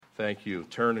Thank you.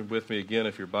 Turn with me again,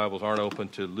 if your Bibles aren't open,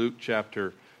 to Luke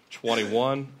chapter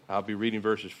 21. I'll be reading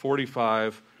verses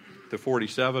 45 to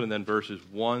 47 and then verses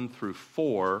 1 through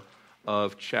 4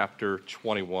 of chapter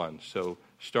 21. So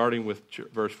starting with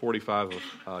verse 45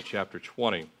 of chapter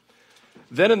 20.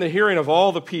 Then in the hearing of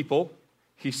all the people,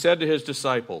 he said to his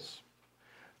disciples,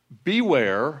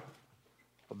 "Beware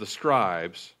of the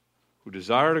scribes who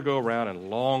desire to go around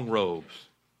in long robes.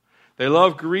 They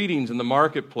love greetings in the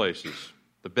marketplaces,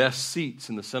 the best seats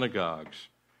in the synagogues,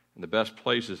 and the best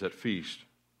places at feast,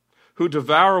 who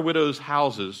devour widows'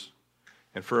 houses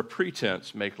and for a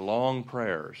pretense make long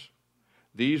prayers.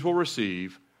 These will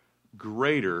receive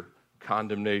greater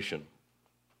condemnation."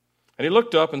 And he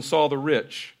looked up and saw the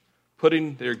rich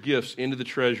putting their gifts into the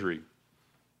treasury.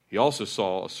 He also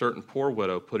saw a certain poor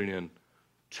widow putting in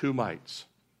 2 mites.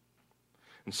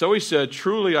 And so he said,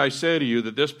 "Truly I say to you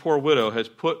that this poor widow has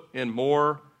put in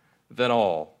more than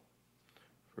all.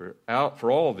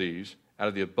 For all these, out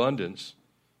of the abundance,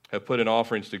 have put in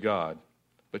offerings to God.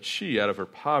 But she, out of her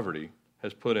poverty,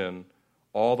 has put in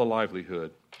all the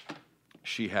livelihood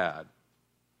she had."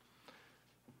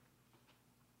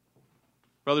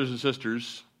 Brothers and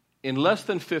sisters, in less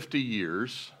than 50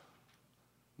 years,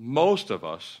 most of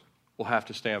us will have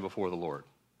to stand before the Lord.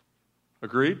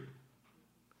 Agreed?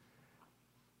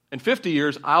 In 50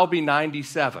 years, I'll be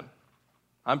 97.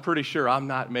 I'm pretty sure I'm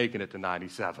not making it to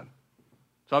 97.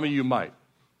 Some of you might.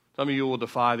 Some of you will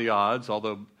defy the odds,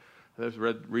 although I've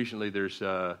read recently there's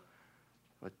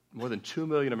more than 2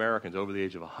 million Americans over the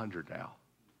age of 100 now.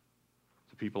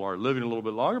 So people are living a little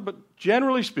bit longer, but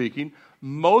generally speaking,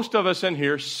 most of us in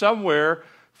here, somewhere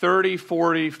 30,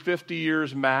 40, 50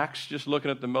 years max, just looking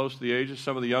at most of the ages.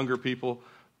 Some of the younger people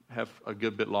have a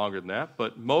good bit longer than that,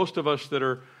 but most of us that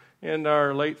are in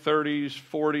our late 30s,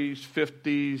 40s,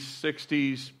 50s,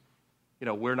 60s,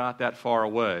 we're not that far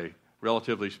away,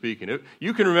 relatively speaking.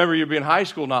 You can remember you being in high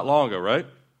school not long ago, right?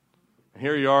 And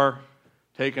here you are,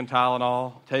 taking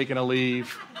Tylenol, taking a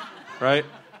leave, right?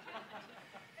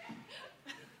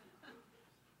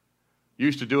 You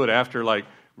used to do it after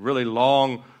really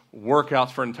long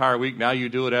workouts for an entire week. Now you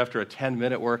do it after a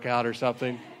 10-minute workout or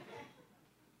something.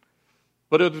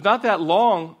 But it's not that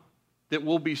long that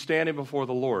we'll be standing before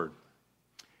the Lord.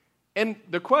 And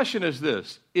the question is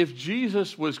this: if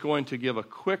Jesus was going to give a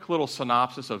quick little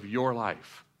synopsis of your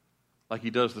life, like he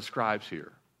does the scribes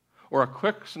here, or a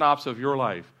quick synopsis of your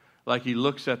life, like he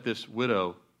looks at this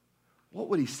widow, what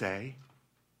would he say?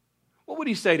 What would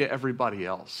he say to everybody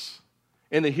else?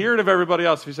 In the hearing of everybody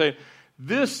else, if he say,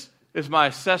 "This is my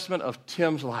assessment of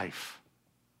Tim's life.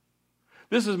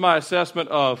 This is my assessment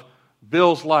of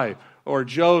Bill's life, or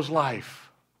Joe's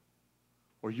life,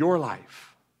 or your life."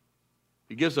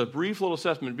 He gives a brief little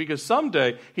assessment, because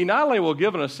someday he not only will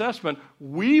give an assessment,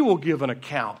 we will give an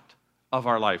account of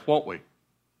our life, won't we?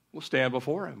 We'll stand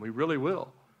before him. We really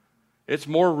will. It's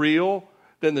more real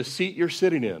than the seat you're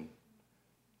sitting in.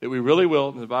 That we really will,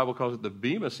 and the Bible calls it the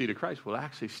bema seat of Christ. We'll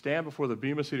actually stand before the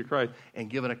bema seat of Christ and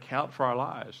give an account for our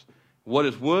lives. What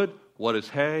is wood? What is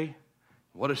hay?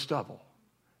 What is stubble?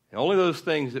 And only those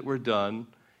things that were done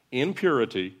in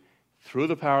purity through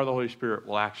the power of the Holy Spirit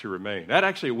will actually remain. That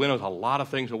actually winnows a lot of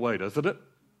things away, doesn't it?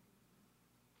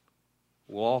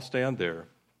 We'll all stand there,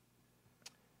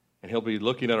 and he'll be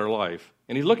looking at our life,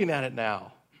 and he's looking at it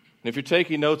now. And if you're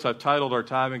taking notes, I've titled our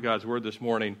time in God's Word this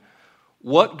morning,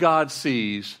 "What God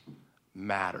Sees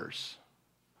Matters."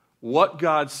 What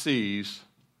God sees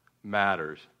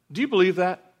matters. Do you believe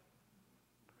that?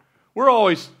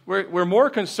 We're more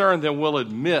concerned than we'll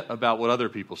admit about what other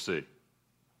people see.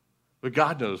 But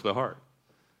God knows the heart.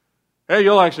 Hey,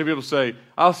 you'll actually be able to say,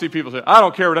 I'll see people say, "I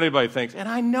don't care what anybody thinks." And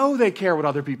I know they care what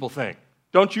other people think.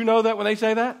 Don't you know that when they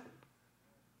say that?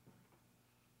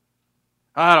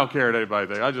 "I don't care what anybody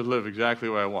thinks. I just live exactly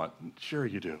the way I want." Sure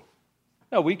you do.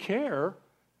 No, we care.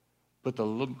 But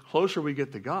the closer we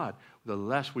get to God, the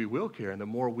less we will care, and the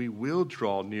more we will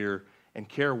draw near and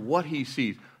care what he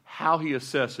sees, how he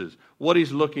assesses, what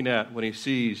he's looking at when he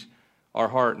sees our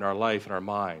heart and our life and our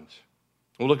minds.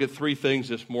 We'll look at 3 things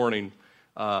this morning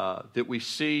that we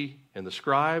see in the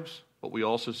scribes, but we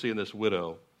also see in this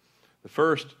widow. The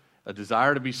first, a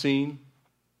desire to be seen.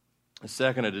 The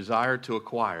second, a desire to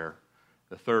acquire.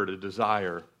 The third, a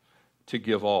desire to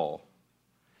give all.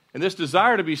 And this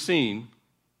desire to be seen,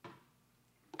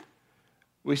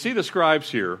 we see the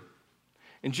scribes here.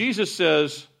 And Jesus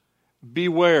says,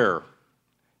 beware.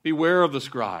 Beware of the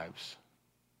scribes.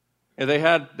 And they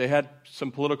had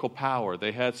some political power.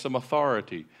 They had some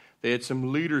authority. They had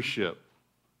some leadership.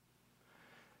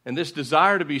 And this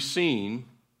desire to be seen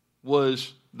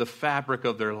was the fabric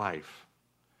of their life.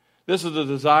 This is the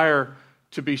desire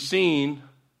to be seen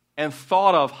and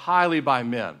thought of highly by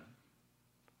men.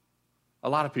 A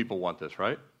lot of people want this,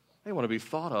 right? They want to be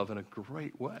thought of in a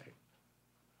great way.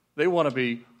 They want to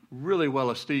be really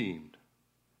well esteemed.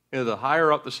 The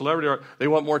higher up the celebrity are, they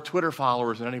want more Twitter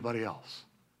followers than anybody else.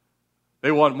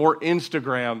 They want more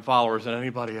Instagram followers than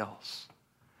anybody else.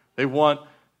 They want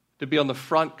to be on the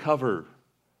front cover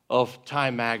of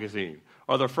Time magazine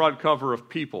or the front cover of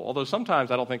People. Although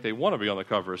sometimes I don't think they want to be on the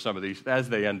cover of some of these as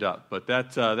they end up. But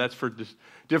that's for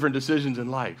different decisions in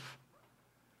life.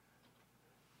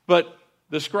 But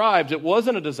the scribes, it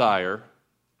wasn't a desire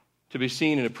to be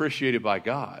seen and appreciated by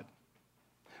God,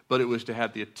 but it was to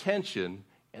have the attention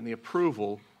and the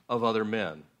approval of other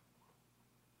men.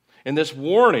 And this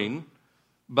warning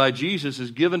by Jesus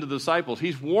is given to the disciples.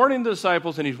 He's warning the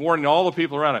disciples and he's warning all the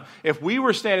people around him. If we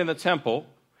were standing in the temple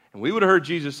and we would have heard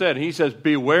Jesus said, and he says,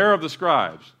 beware of the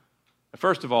scribes.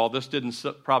 First of all, this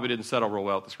probably didn't settle real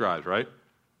well with the scribes, right?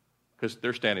 Because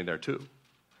they're standing there too.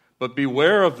 But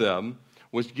beware of them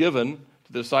was given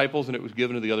to the disciples and it was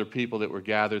given to the other people that were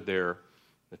gathered there in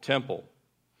the temple.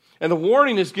 And the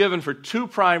warning is given for two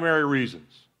primary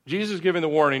reasons. Jesus is giving the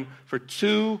warning for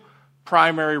two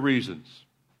primary reasons.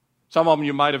 Some of them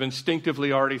you might have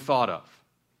instinctively already thought of.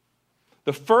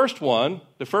 The first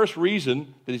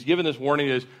reason that he's given this warning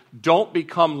is don't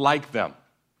become like them.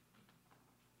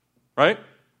 Right?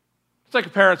 It's like a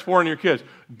parent's warning your kids.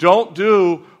 Don't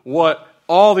do what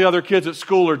all the other kids at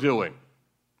school are doing.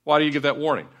 Why do you give that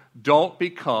warning? Don't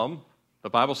become, the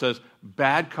Bible says,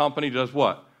 bad company does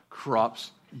what?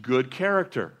 Corrupts good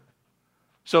character.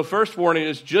 So first warning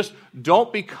is just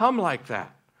don't become like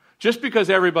that. Just because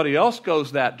everybody else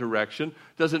goes that direction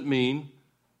doesn't mean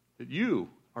that you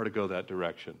are to go that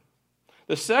direction.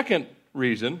 The second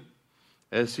reason,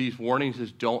 as he's warning,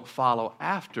 is don't follow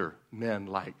after men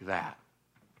like that.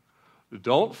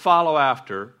 Don't follow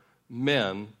after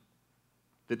men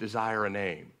that desire a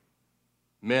name,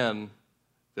 men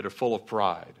that are full of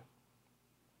pride.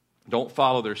 Don't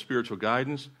follow their spiritual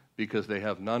guidance because they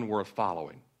have none worth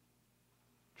following.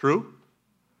 True?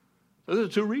 Those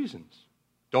are two reasons.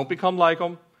 Don't become like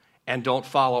them, and don't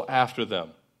follow after them.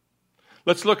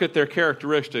 Let's look at their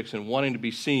characteristics and wanting to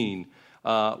be seen.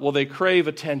 They crave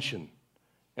attention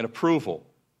and approval.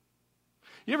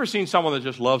 You ever seen someone that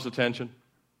just loves attention?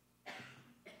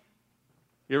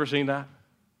 You ever seen that?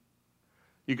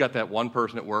 You got that one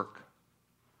person at work,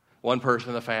 one person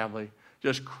in the family,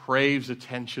 just craves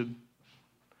attention.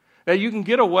 Now, you can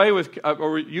get away with,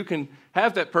 or you can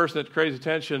have that person that craves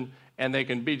attention, and they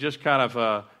can be just kind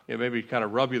of, maybe kind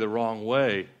of rub you the wrong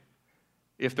way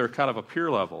if they're kind of a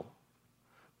peer level.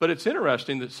 But it's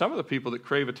interesting that some of the people that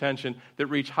crave attention, that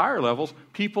reach higher levels,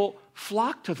 people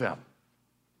flock to them.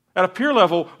 At a peer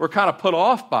level, we're kind of put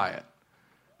off by it.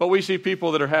 But we see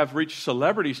people that have reached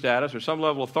celebrity status or some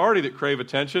level of authority that crave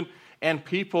attention, and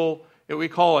people, we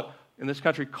call it, in this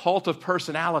country, cult of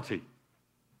personality.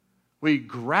 We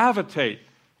gravitate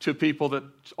to people that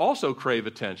also crave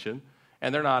attention,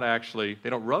 and they're not actually,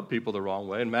 they don't rub people the wrong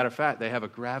way. And matter of fact, they have a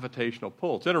gravitational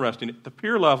pull. It's interesting. At the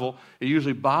peer level, it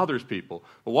usually bothers people.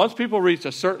 But once people reach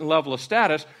a certain level of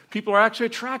status, people are actually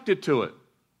attracted to it.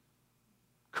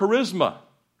 Charisma.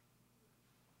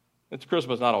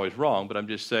 Charisma is not always wrong, but I'm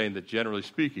just saying that generally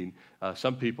speaking,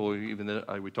 some people, even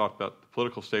we talked about the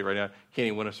political state right now, can't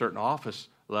even win a certain office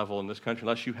level in this country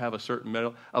unless you have a certain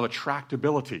level of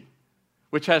attractability,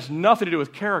 which has nothing to do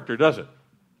with character, does it?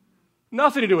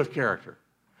 Nothing to do with character.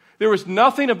 There was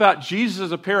nothing about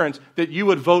Jesus' appearance that you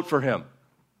would vote for him.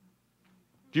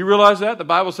 Do you realize that? The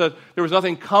Bible says there was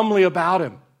nothing comely about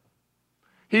him.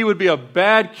 He would be a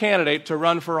bad candidate to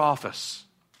run for office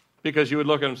because you would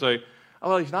look at him and say, oh,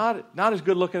 well, he's not as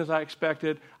good looking as I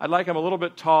expected. I'd like him a little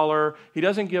bit taller. He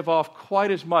doesn't give off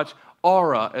quite as much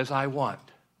aura as I want.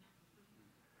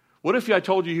 What if I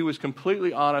told you he was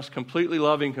completely honest, completely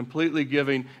loving, completely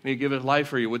giving, and he'd give his life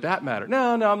for you? Would that matter?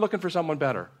 No, I'm looking for someone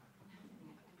better.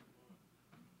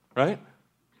 Right?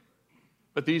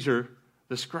 But these are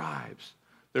the scribes.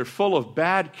 They're full of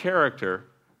bad character,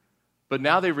 but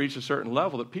now they've reached a certain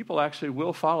level that people actually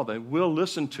will follow them, will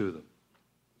listen to them.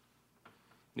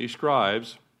 These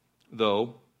scribes,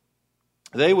 though,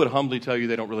 they would humbly tell you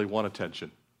they don't really want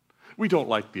attention. We don't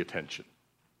like the attention.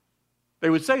 They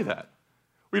would say that.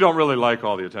 We don't really like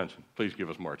all the attention. Please give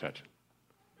us more attention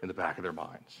in the back of their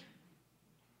minds.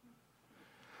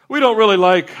 We don't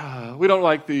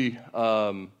like the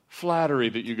flattery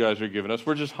that you guys are giving us.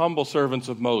 We're just humble servants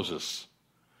of Moses.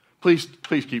 Please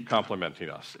keep complimenting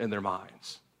us in their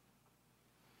minds.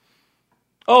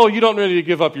 Oh, you don't need to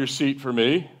give up your seat for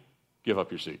me. Give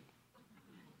up your seat.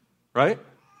 Right?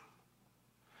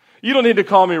 You don't need to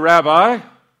call me rabbi.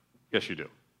 Yes, you do.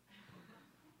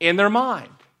 in their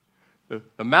mind.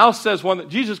 The mouth says one,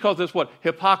 Jesus calls this what?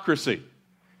 Hypocrisy.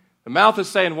 The mouth is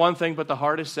saying one thing, but the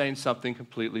heart is saying something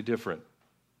completely different.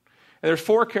 And there's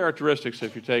 4 characteristics,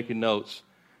 if you're taking notes,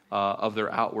 of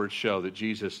their outward show that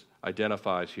Jesus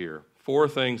identifies here. 4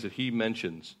 things that he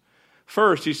mentions.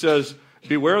 First, he says,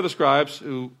 beware of the scribes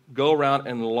who go around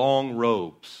in long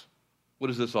robes. What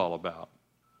is this all about?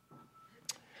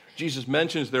 Jesus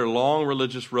mentions their long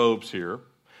religious robes here.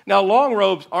 Now, long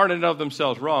robes aren't in and of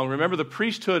themselves wrong. Remember, the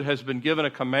priesthood has been given a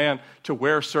command to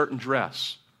wear certain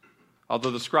dress.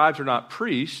 Although the scribes are not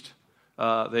priests,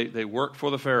 they worked for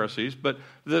the Pharisees, but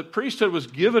the priesthood was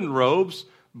given robes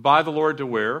by the Lord to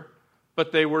wear,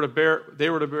 but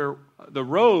the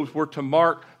robes were to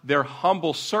mark their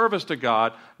humble service to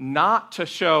God, not to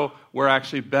show we're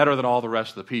actually better than all the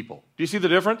rest of the people. Do you see the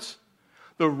difference?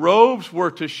 The robes were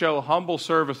to show humble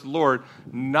service to the Lord,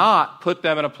 not put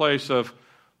them in a place of,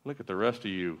 look at the rest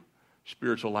of you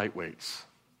spiritual lightweights.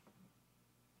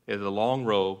 They had the long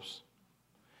robes.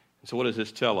 And so what does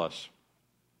this tell us?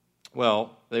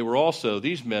 Well, they were also,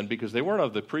 these men, because they weren't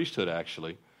of the priesthood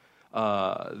actually,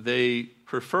 they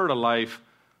preferred a life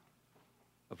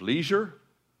of leisure,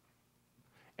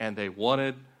 and they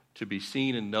wanted to be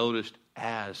seen and noticed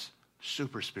as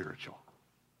super spiritual.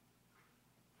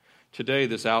 Today,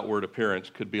 this outward appearance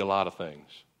could be a lot of things.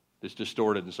 It's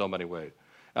distorted in so many ways.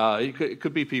 It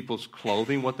could be people's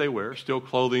clothing, what they wear, still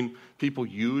clothing people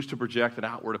use to project an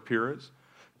outward appearance.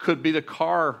 Could be the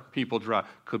car people drive.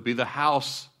 Could be the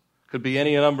house. Could be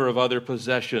any number of other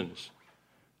possessions.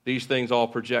 These things all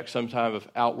project some type of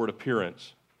outward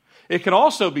appearance. It can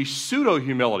also be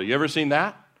pseudo-humility. You ever seen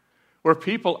that? Where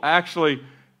people actually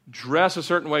dress a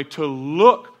certain way to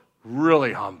look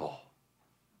really humble.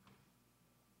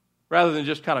 Rather than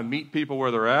just kind of meet people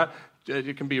where they're at,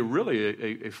 it can be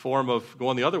really a form of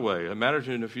going the other way.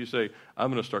 Imagine if you say,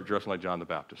 I'm going to start dressing like John the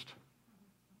Baptist.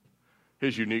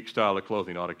 His unique style of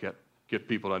clothing ought to get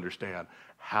people to understand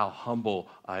how humble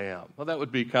I am. Well, that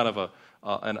would be kind of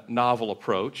a novel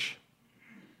approach.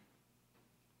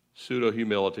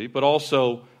 Pseudo-humility, but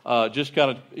also just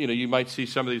kind of, you might see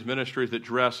some of these ministries that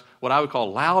dress what I would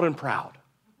call loud and proud.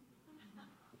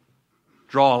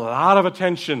 Draw a lot of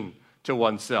attention to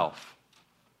oneself.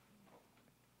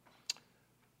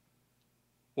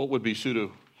 What would be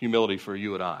pseudo-humility for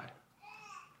you and I?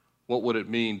 What would it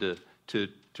mean to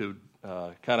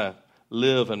kind of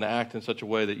live and act in such a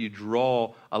way that you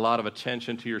draw a lot of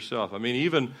attention to yourself? I mean,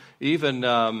 even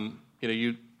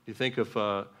you think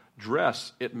of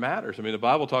dress, it matters. I mean, the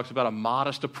Bible talks about a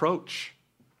modest approach.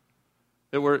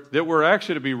 That we're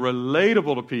actually to be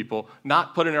relatable to people,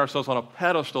 not putting ourselves on a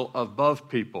pedestal above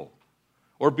people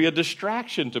or be a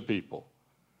distraction to people.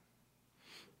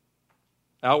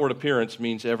 Outward appearance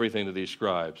means everything to these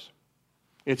scribes.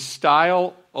 It's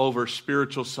style over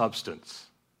spiritual substance.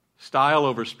 Style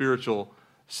over spiritual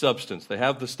substance. They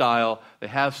have the style, they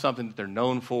have something that they're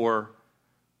known for,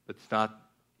 but it's not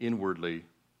inwardly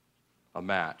a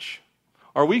match.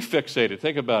 Are we fixated?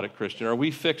 Think about it, Christian. Are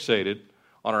we fixated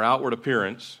on our outward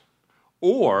appearance?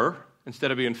 Or,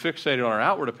 instead of being fixated on our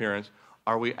outward appearance,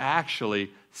 are we actually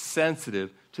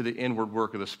sensitive to the inward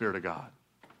work of the Spirit of God?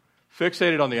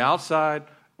 Fixated on the outside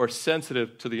or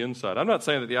sensitive to the inside? I'm not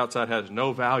saying that the outside has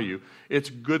no value. It's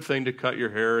a good thing to cut your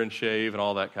hair and shave and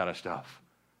all that kind of stuff.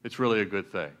 It's really a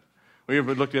good thing. We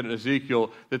even looked at in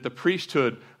Ezekiel that the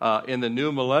priesthood in the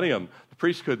new millennium, the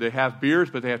priesthood, they have beards,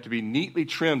 but they have to be neatly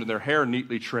trimmed and their hair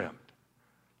neatly trimmed.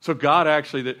 So God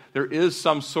actually, that there is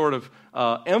some sort of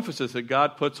emphasis that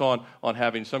God puts on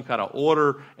having some kind of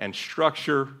order and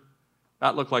structure,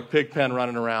 not look like Pigpen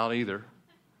running around either.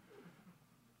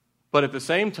 But at the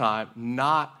same time,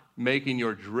 not making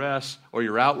your dress or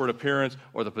your outward appearance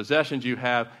or the possessions you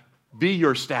have be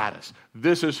your status.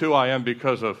 This is who I am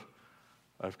because of,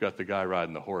 I've got the guy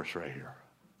riding the horse right here.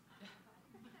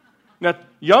 Now,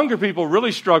 younger people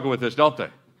really struggle with this, don't they?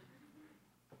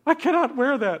 I cannot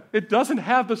wear that. It doesn't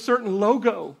have the certain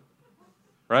logo,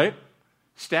 right?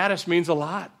 Status means a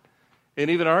lot, and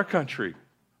even in our country,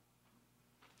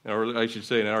 or I should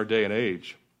say in our day and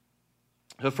age.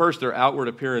 So first, their outward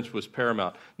appearance was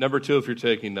paramount. Number 2, if you're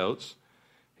taking notes,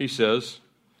 he says,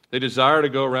 they desire to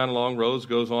go around along roads,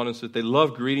 goes on and says, they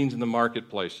love greetings in the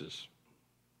marketplaces.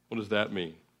 What does that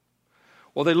mean?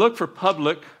 Well, they look for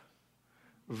public,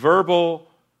 verbal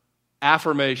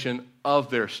affirmation of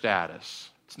their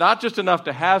status. It's not just enough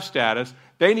to have status.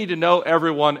 They need to know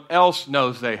everyone else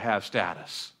knows they have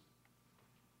status.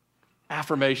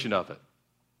 Affirmation of it.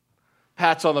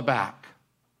 Pats on the back.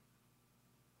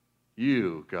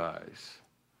 You guys,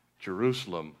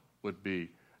 Jerusalem would be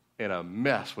in a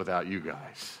mess without you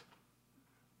guys.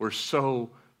 We're so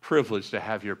privilege to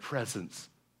have your presence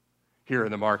here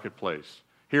in the marketplace,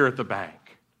 here at the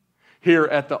bank, here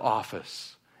at the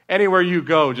office. Anywhere you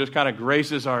go just kind of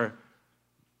graces our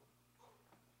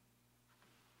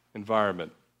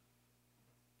environment.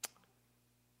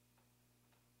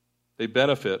 They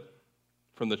benefit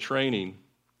from the training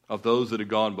of those that had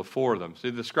gone before them. See,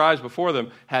 the scribes before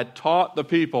them had taught the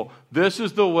people, this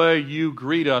is the way you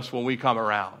greet us when we come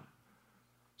around.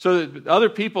 So that other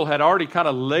people had already kind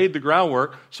of laid the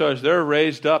groundwork, so as they're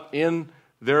raised up in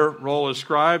their role as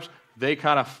scribes, they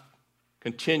kind of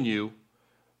continue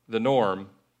the norm.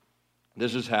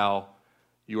 This is how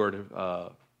you are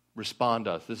to respond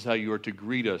to us. This is how you are to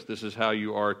greet us. This is how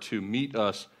you are to meet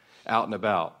us out and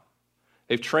about.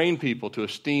 They've trained people to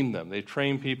esteem them. They've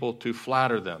trained people to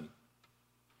flatter them.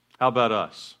 How about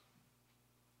us?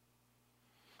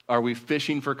 Are we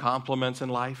fishing for compliments in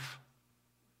life?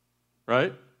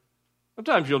 Right?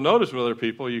 Sometimes you'll notice with other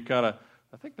people, I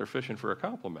think they're fishing for a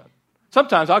compliment.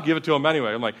 Sometimes I'll give it to them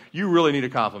anyway. I'm like, you really need a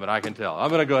compliment, I can tell. I'm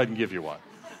going to go ahead and give you one.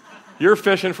 You're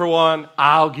fishing for one,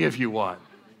 I'll give you one.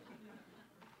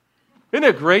 Isn't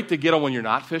it great to get them when you're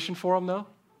not fishing for them, though?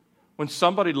 When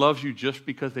somebody loves you just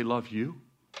because they love you,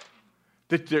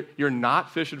 that you're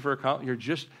not fishing for a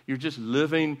compliment, you're just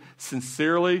living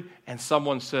sincerely, and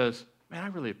someone says, man, I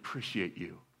really appreciate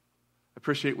you. I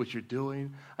appreciate what you're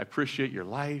doing. I appreciate your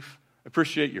life. I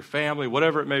appreciate your family,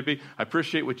 whatever it may be. I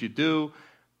appreciate what you do.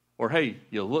 Or, hey,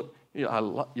 you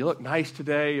look nice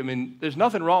today. I mean, there's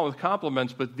nothing wrong with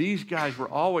compliments, but these guys were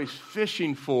always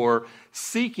fishing for,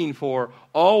 seeking for,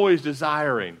 always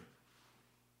desiring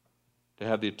to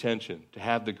have the attention, to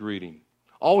have the greeting,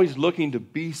 always looking to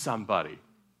be somebody.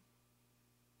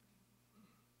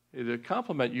 The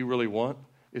compliment you really want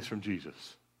is from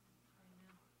Jesus.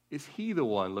 Is he the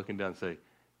one looking down and say,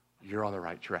 you're on the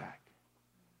right track?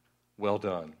 Well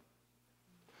done.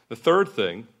 The third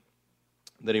thing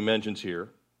that he mentions here,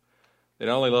 they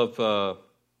not only love the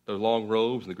long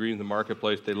robes and the greeting in the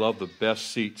marketplace, they love the best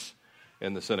seats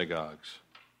in the synagogues.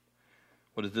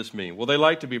 What does this mean? Well, they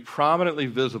like to be prominently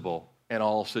visible in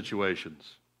all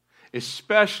situations,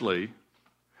 especially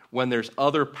when there's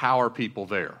other power people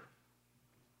there.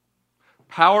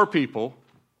 Power people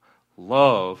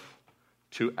love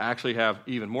to actually have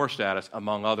even more status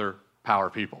among other power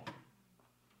people.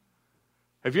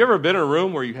 Have you ever been in a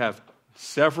room where you have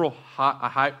several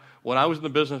high? When I was in the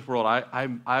business world,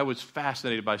 I was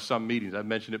fascinated by some meetings. I've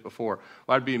mentioned it before.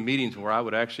 I'd be in meetings where I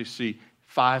would actually see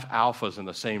 5 alphas in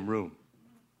the same room.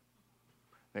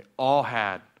 They all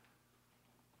had.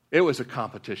 It was a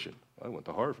competition. I went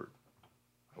to Harvard.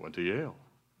 I went to Yale.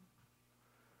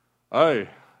 I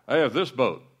have this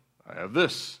boat. I have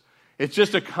this. It's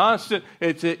just a constant,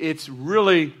 it's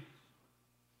really,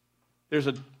 there's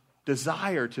a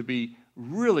desire to be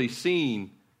really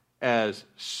seen as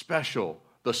special,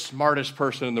 the smartest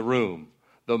person in the room,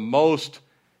 the most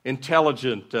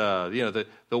intelligent, the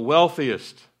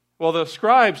wealthiest. Well, the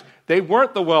scribes, they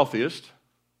weren't the wealthiest,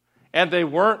 and they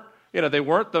weren't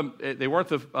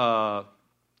the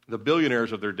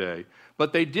billionaires of their day,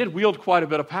 but they did wield quite a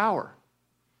bit of power,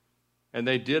 and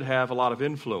they did have a lot of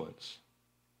influence.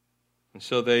 And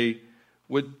so they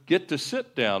would get to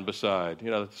sit down beside,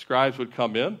 the scribes would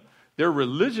come in. They're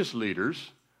religious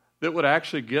leaders that would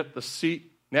actually get the seat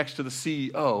next to the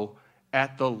CEO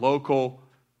at the local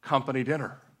company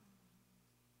dinner,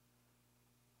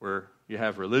 where you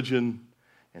have religion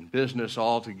and business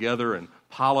all together and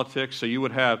politics. So you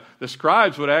would have, the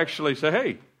scribes would actually say,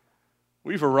 hey,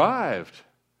 we've arrived.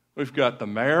 We've got the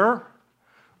mayor,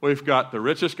 we've got the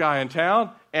richest guy in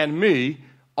town, and me,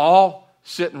 all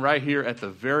sitting right here at the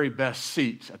very best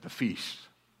seats at the feast.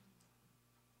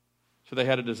 So they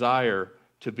had a desire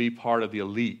to be part of the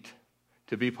elite,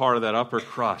 to be part of that upper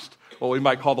crust, what we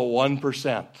might call the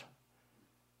 1%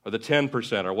 or the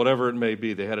 10% or whatever it may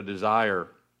be. They had a desire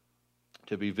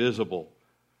to be visible.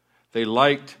 They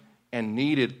liked and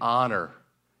needed honor,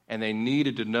 and they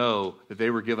needed to know that they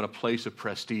were given a place of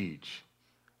prestige.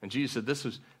 And Jesus said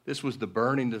this was the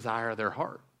burning desire of their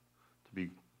heart, to be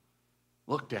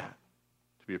looked at,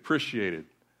 to be appreciated.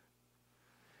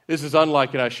 This is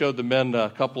unlike it. I showed the men a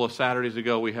couple of Saturdays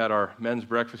ago. We had our men's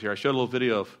breakfast here. I showed a little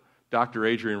video of Dr.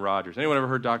 Adrian Rogers. Anyone ever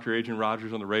heard Dr. Adrian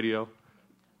Rogers on the radio?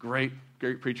 Great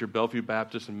preacher, Bellevue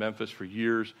Baptist in Memphis for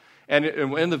years. And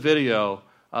in the video,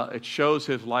 it shows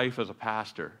his life as a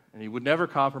pastor. And he would never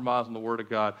compromise on the Word of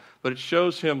God. But it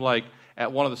shows him like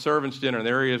at one of the servants' dinner, and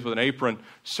there he is with an apron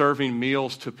serving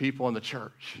meals to people in the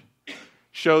church.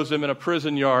 Shows him in a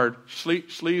prison yard,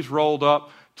 sleeves rolled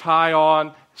up, tie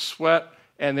on, sweat,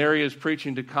 and there he is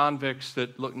preaching to convicts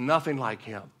that look nothing like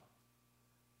him.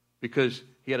 Because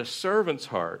he had a servant's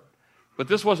heart, But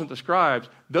this wasn't the scribes.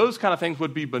 Those kind of things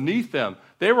would be beneath them.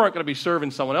 They weren't going to be serving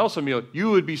someone else a meal.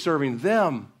 You would be serving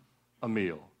them a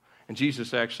meal. And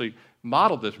Jesus actually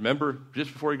modeled this. Remember,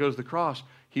 just before he goes to the cross,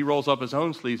 he rolls up his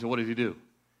own sleeves, and what does he do?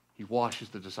 He washes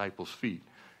the disciples' feet.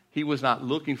 He was not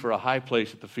looking for a high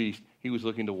place at the feast. He was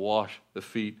looking to wash the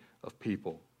feet of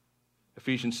people.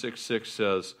 Ephesians 6:6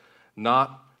 says,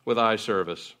 not with eye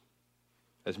service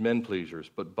as men pleasers,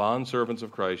 but bondservants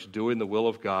of Christ, doing the will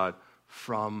of God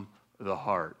from the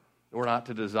heart. We're not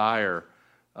to desire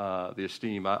the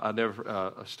esteem.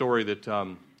 A story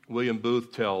that William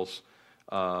Booth tells,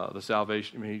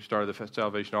 he started the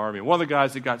Salvation Army. And one of the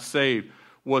guys that got saved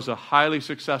was a highly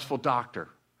successful doctor.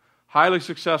 Highly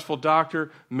successful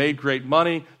doctor, made great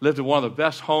money, lived in one of the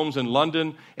best homes in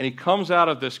London, and he comes out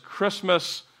of this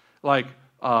Christmas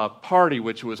party,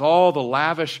 which was all the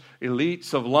lavish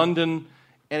elites of London,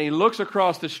 and he looks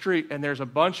across the street, and there's a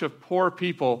bunch of poor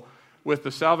people with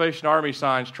the Salvation Army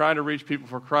signs trying to reach people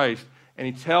for Christ, and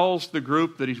he tells the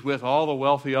group that he's with, all the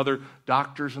wealthy other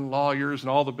doctors and lawyers and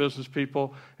all the business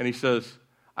people, and he says,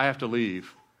 I have to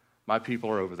leave. My people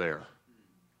are over there.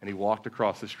 And he walked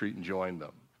across the street and joined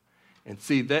them. And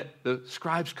see, that the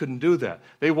scribes couldn't do that.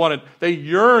 They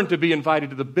yearned to be invited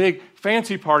to the big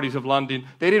fancy parties of London.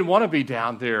 They didn't want to be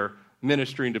down there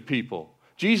ministering to people.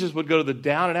 Jesus would go to the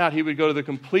down and out. He would go to the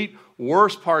complete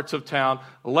worst parts of town,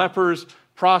 lepers,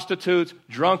 prostitutes,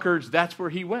 drunkards. That's where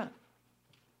he went.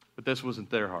 But this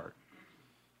wasn't their heart.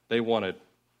 They wanted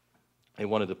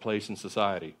a place in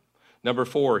society. Number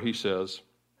 4, he says,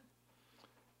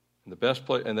 the best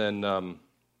place, and then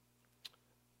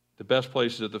the best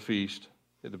places at the feast,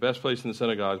 the best place in the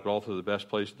synagogues, but also the best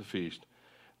place at the feast.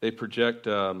 They project,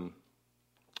 the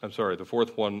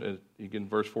fourth one, in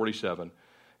verse 47,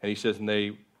 and he says, and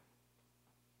they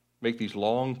make these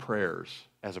long prayers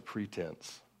as a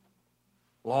pretense.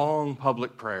 Long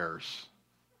public prayers.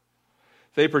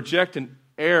 They project an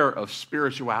air of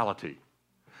spirituality.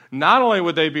 Not only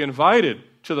would they be invited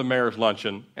to the mayor's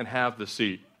luncheon and have the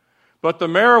seat, but the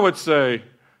mayor would say,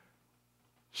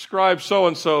 Scribe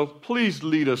so-and-so, please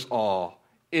lead us all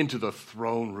into the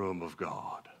throne room of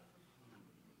God.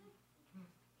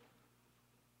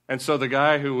 And so the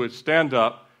guy who would stand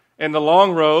up in the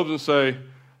long robes and say,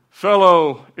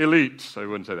 fellow elites, they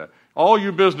wouldn't say that, all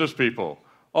you business people,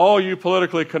 all you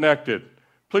politically connected,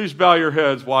 please bow your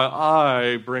heads while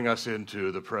I bring us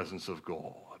into the presence of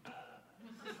God.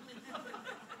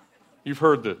 You've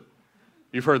heard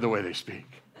the way they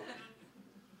speak.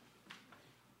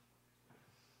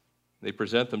 They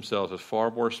present themselves as far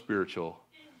more spiritual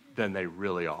than they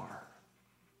really are.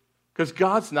 Because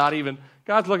God's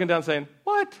looking down saying,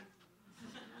 what?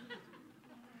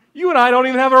 You and I don't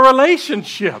even have a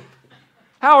relationship.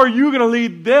 How are you going to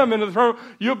lead them into the throne?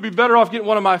 You'll be better off getting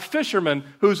one of my fishermen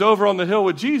who's over on the hill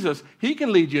with Jesus. He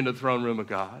can lead you into the throne room of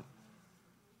God.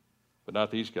 But not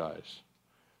these guys.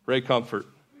 Ray Comfort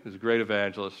is a great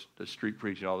evangelist, does street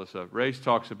preaching, all this stuff. Ray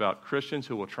talks about Christians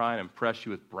who will try and impress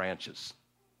you with branches.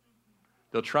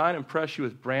 They'll try and impress you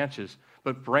with branches,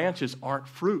 but branches aren't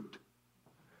fruit.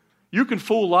 You can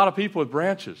fool a lot of people with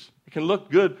branches. It can look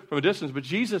good from a distance, but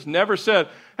Jesus never said,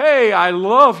 hey, I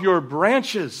love your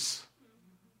branches.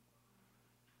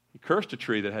 He cursed a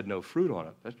tree that had no fruit on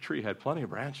it. That tree had plenty of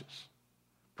branches.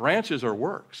 Branches are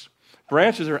works.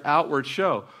 Branches are outward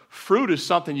show. Fruit is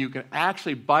something you can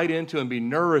actually bite into and be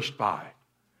nourished by.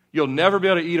 You'll never be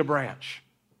able to eat a branch.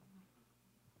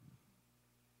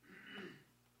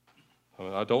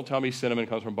 Don't tell me cinnamon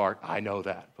comes from bark. I know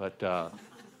that, but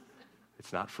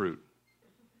it's not fruit.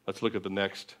 Let's look at the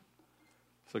next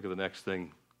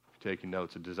thing. Taking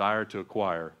notes. A desire to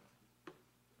acquire.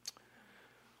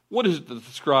 What is it that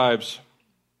the scribes?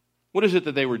 What is it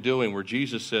that they were doing? Where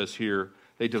Jesus says here,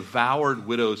 they devoured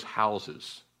widows'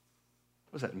 houses.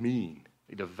 What does that mean?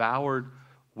 They devoured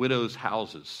widows'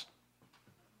 houses.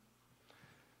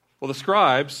 Well, the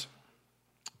scribes,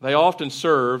 they often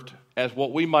served as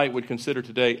what we would consider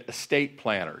today estate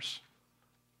planners.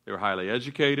 They were highly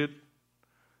educated.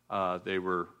 They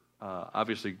were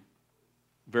obviously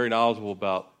very knowledgeable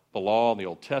about the law and the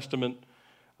Old Testament.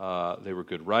 They were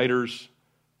good writers,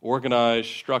 organized,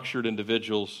 structured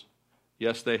individuals.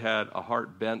 Yes, they had a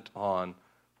heart bent on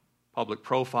public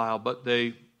profile, but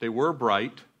they were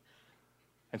bright.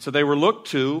 And so they were looked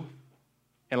to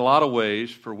in a lot of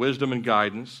ways for wisdom and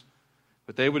guidance,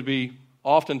 but they would be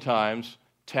oftentimes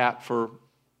tapped for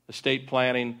estate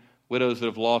planning, widows that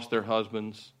have lost their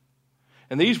husbands.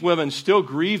 And these women, still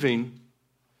grieving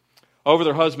over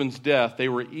their husband's death, they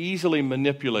were easily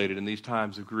manipulated in these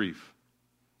times of grief.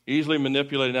 Easily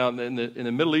manipulated. Now, in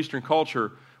the Middle Eastern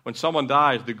culture, when someone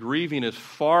dies, the grieving is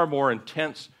far more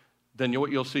intense than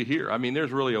what you'll see here. I mean,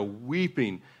 there's really a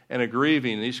weeping and a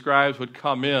grieving. These scribes would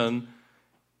come in,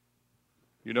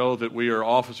 you know that we are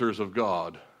officers of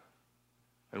God,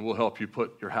 and we'll help you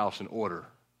put your house in order.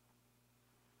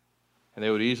 And they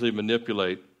would easily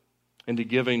manipulate into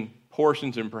giving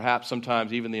portions and perhaps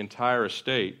sometimes even the entire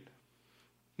estate,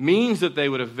 means that they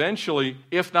would eventually,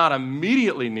 if not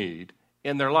immediately need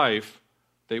in their life,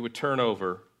 they would turn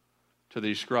over to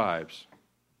these scribes.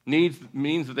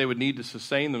 Means that they would need to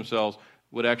sustain themselves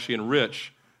would actually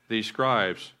enrich these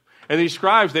scribes. And these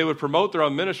scribes, they would promote their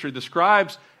own ministry. The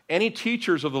scribes, any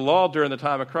teachers of the law during the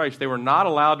time of Christ, they were not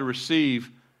allowed to receive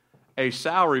a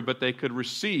salary, but they could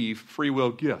receive free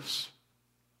will gifts.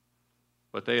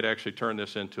 But they had actually turned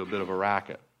this into a bit of a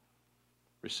racket,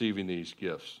 receiving these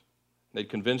gifts. They'd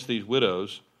convince these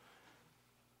widows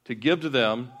to give to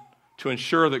them to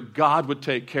ensure that God would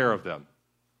take care of them.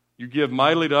 You give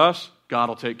mightily to us, God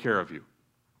will take care of you.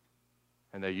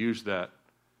 And they used that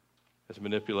as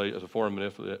a form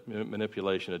of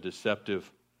manipulation, a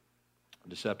deceptive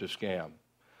scam.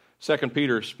 2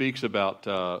 Peter speaks about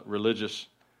religious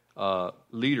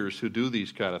leaders who do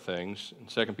these kind of things. In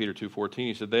 2 Peter 2:14,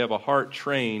 he said, they have a heart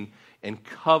trained in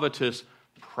covetous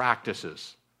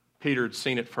practices. Peter had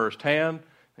seen it firsthand.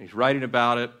 He's writing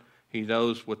about it. He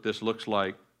knows what this looks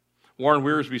like. Warren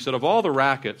Wiersbe said, of all the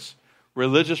rackets,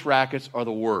 religious rackets are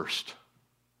the worst.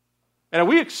 And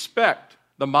we expect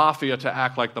the mafia to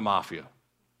act like the mafia,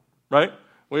 right?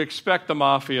 We expect the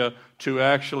mafia to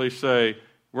actually say,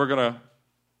 we're going to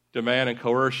demand and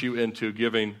coerce you into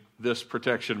giving this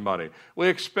protection money. We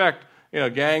expect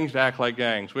gangs to act like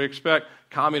gangs. We expect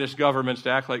communist governments to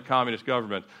act like communist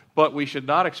governments. But we should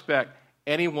not expect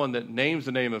anyone that names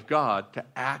the name of God to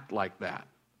act like that.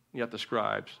 Yet the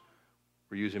scribes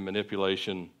were using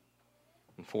manipulation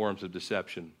and forms of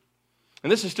deception.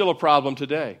 And this is still a problem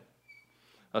today.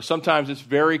 Sometimes it's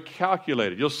very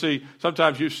calculated. You'll see,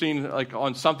 sometimes you've seen like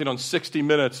on something on 60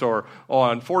 Minutes or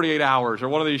on 48 Hours or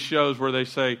one of these shows where they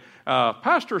say,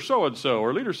 Pastor so-and-so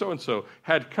or leader so-and-so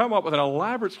had come up with an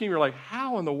elaborate scheme. You're like,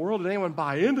 how in the world did anyone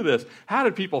buy into this? How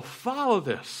did people follow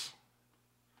this?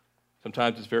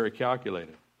 Sometimes it's very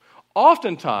calculated.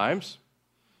 Oftentimes,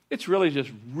 it's really just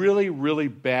really, really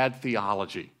bad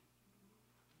theology.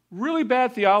 Really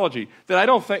bad theology that I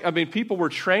don't think, people were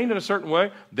trained in a certain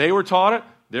way. They were taught it.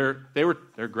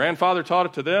 Their grandfather taught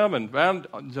it to them, and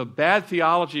the bad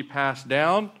theology passed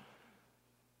down.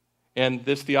 And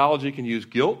this theology can use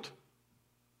guilt.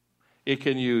 It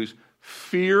can use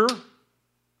fear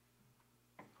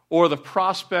or the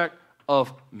prospect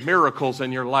of miracles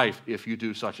in your life if you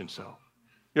do such and so.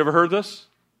 You ever heard this?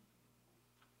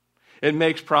 It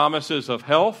makes promises of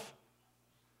health.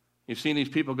 You've seen these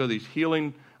people go to these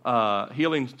healing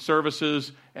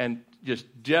services and just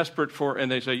desperate for,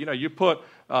 and they say, you put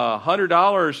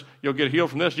 $100, you'll get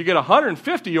healed from this. You get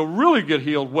 $150, you'll really get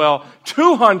healed. Well,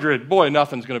 $200, boy,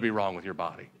 nothing's going to be wrong with your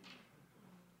body.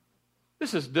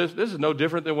 This is no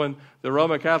different than when the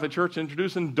Roman Catholic Church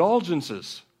introduced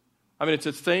indulgences. It's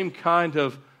the same kind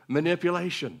of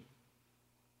manipulation.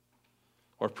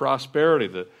 Or prosperity,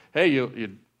 that, hey,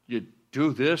 you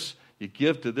do this, you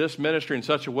give to this ministry in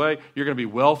such a way, you're going to be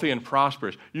wealthy and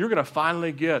prosperous. You're going to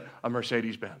finally get a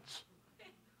Mercedes-Benz.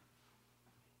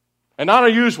 And not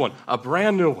a used one, a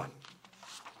brand new one.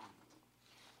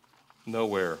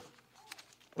 Nowhere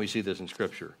we see this in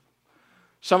Scripture.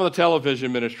 Some of the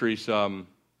television ministries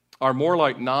are more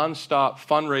like nonstop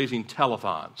fundraising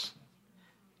telethons.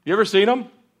 You ever seen them?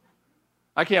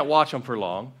 I can't watch them for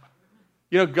long.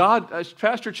 God, as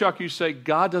Pastor Chuck used to say,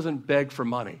 God doesn't beg for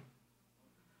money.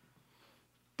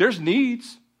 There's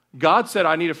needs. God said,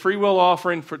 I need a free will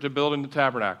offering to build in the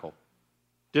tabernacle.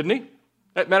 Didn't he?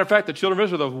 As a matter of fact, the children of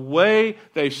Israel, the way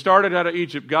they started out of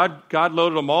Egypt, God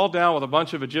loaded them all down with a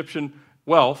bunch of Egyptian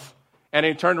wealth, and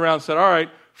he turned around and said, all right,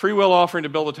 free will offering to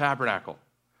build a tabernacle.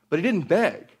 But he didn't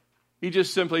beg. He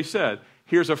just simply said,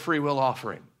 here's a free will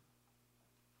offering.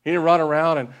 He didn't run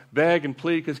around and beg and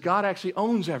plead because God actually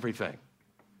owns everything.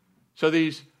 So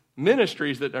these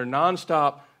ministries that are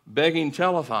nonstop begging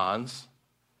telethons,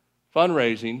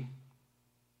 fundraising,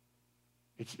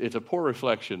 it's a poor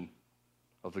reflection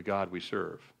of the God we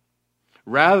serve.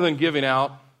 Rather than giving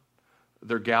out,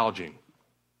 they're gouging,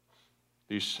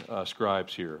 these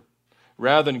scribes here.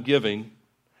 Rather than giving,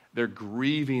 they're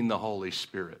grieving the Holy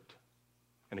Spirit.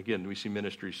 And again, we see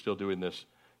ministries still doing this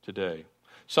today.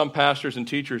 Some pastors and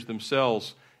teachers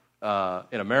themselves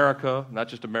in America, not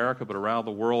just America, but around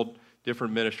the world,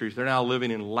 different ministries, they're now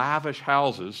living in lavish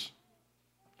houses,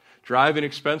 driving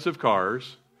expensive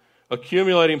cars,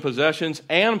 accumulating possessions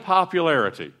and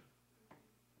popularity,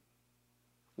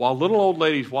 while little old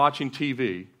ladies watching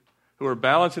TV who are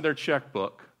balancing their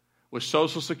checkbook with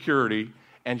Social Security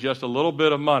and just a little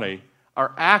bit of money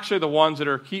are actually the ones that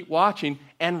are keep watching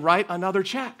and write another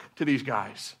check to these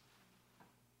guys.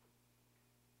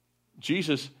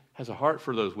 Jesus has a heart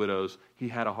for those widows. He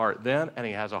had a heart then, and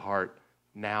he has a heart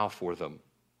now for them.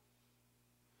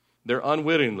 They're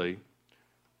unwittingly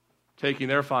taking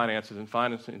their finances and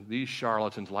financing these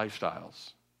charlatans'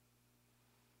 lifestyles.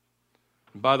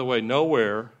 And by the way,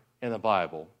 nowhere in the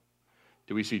Bible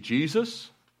do we see Jesus,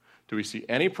 do we see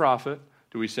any prophet,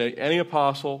 do we see any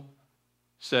apostle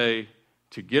say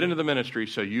to get into the ministry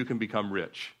so you can become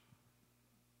rich.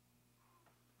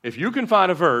 If you can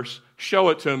find a verse, show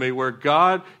it to me where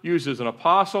God uses an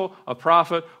apostle, a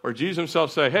prophet, or Jesus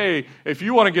himself say, hey, if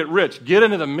you want to get rich, get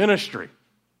into the ministry.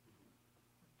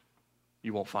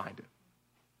 You won't find it.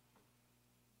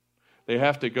 They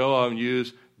have to go and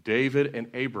use David and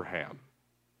Abraham.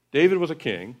 David was a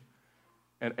king,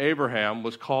 and Abraham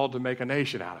was called to make a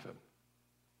nation out of him.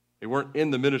 They weren't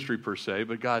in the ministry per se,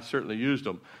 but God certainly used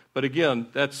them. But again,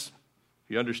 that's,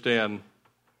 if you understand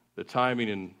the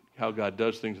timing and how God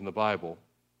does things in the Bible,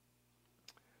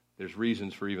 there's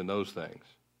reasons for even those things.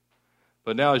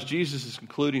 But now as Jesus is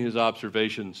concluding his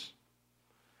observations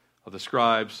of the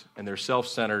scribes and their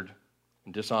self-centered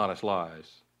and dishonest lies,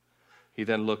 he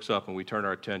then looks up, and we turn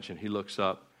our attention. He looks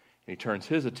up and he turns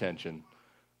his attention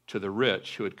to the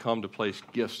rich who had come to place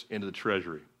gifts into the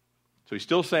treasury. So he's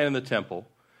still staying in the temple.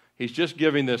 He's just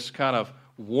giving this kind of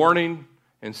warning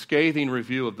and scathing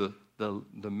review of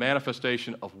the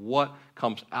manifestation of what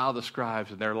comes out of the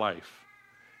scribes in their life.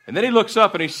 And then he looks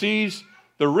up and he sees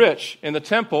the rich in the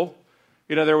temple.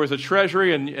 You know, there was a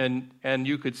treasury, and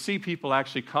you could see people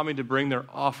actually coming to bring their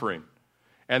offering.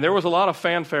 And there was a lot of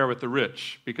fanfare with the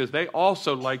rich because they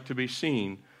also liked to be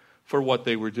seen for what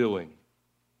they were doing.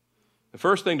 The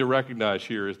first thing to recognize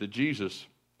here is that Jesus,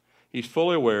 he's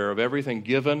fully aware of everything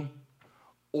given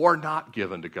or not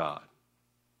given to God.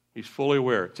 He's fully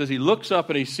aware. It says he looks up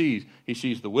and he sees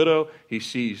the widow, he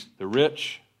sees the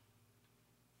rich.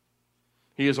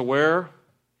 He is aware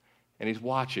and he's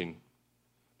watching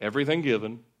everything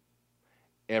given,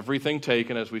 everything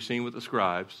taken, as we've seen with the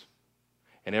scribes,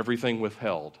 and everything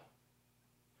withheld.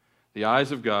 The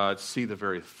eyes of God see the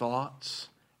very thoughts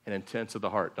and intents of the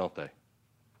heart, don't they?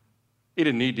 He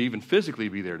didn't need to even physically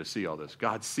be there to see all this.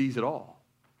 God sees it all.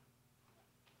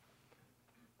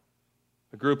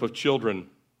 A group of children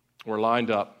were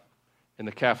lined up in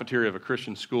the cafeteria of a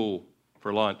Christian school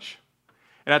for lunch.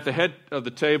 And at the head of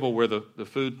the table where the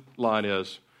food line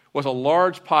is was a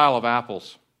large pile of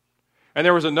apples. And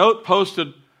there was a note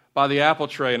posted by the apple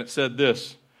tray, and it said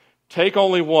this: "Take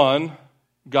only one,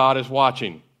 God is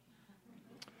watching."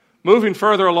 Moving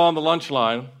further along the lunch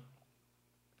line,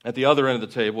 at the other end of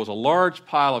the table was a large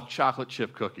pile of chocolate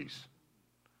chip cookies.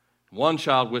 One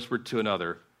child whispered to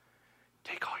another,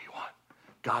 "Take all you want.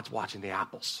 God's watching the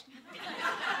apples."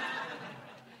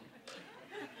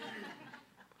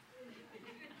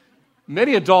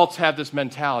 Many adults have this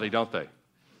mentality, don't they?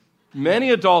 Many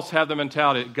adults have the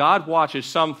mentality that God watches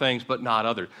some things but not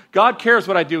others. God cares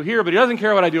what I do here, but he doesn't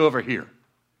care what I do over here.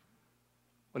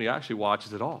 When he actually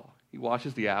watches it all. He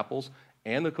watches the apples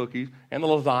and the cookies and the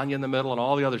lasagna in the middle and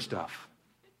all the other stuff.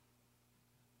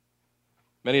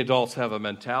 Many adults have a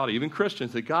mentality, even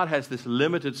Christians, that God has this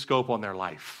limited scope on their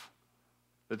life.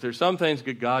 That there's some things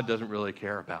that God doesn't really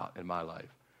care about in my life.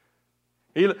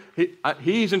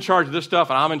 He's in charge of this stuff,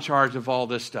 and I'm in charge of all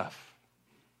this stuff.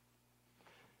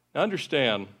 Now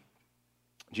understand,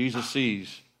 Jesus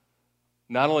sees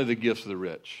not only the gifts of the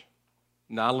rich,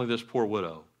 not only this poor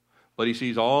widow, but he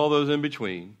sees all those in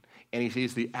between, and he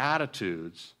sees the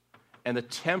attitudes and the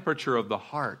temperature of the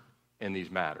heart in these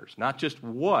matters. Not just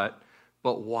what,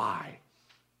 but why.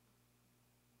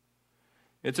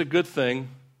 It's a good thing.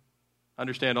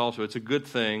 Understand also, it's a good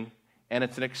thing, and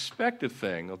it's an expected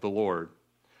thing of the Lord,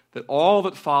 that all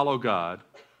that follow God,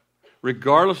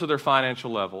 regardless of their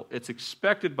financial level, it's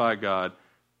expected by God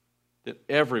that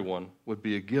everyone would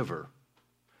be a giver,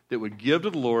 that would give to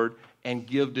the Lord and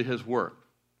give to his work.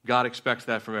 God expects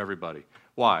that from everybody.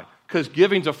 Why? Because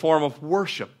giving's a form of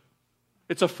worship.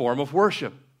 It's a form of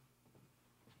worship.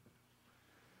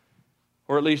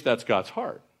 Or at least that's God's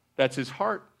heart. That's his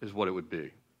heart is what it would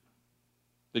be.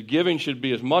 That giving should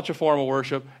be as much a form of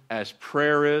worship as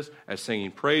prayer is, as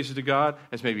singing praises to God,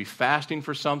 as maybe fasting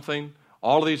for something.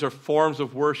 All of these are forms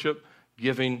of worship.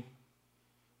 Giving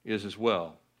is as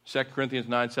well. 2 Corinthians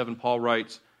 9:7, Paul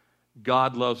writes,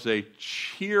 God loves a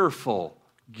cheerful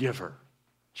giver.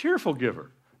 Cheerful giver.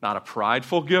 Not a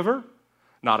prideful giver.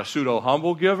 Not a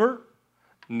pseudo-humble giver.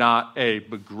 Not a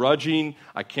begrudging,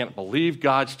 I can't believe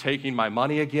God's taking my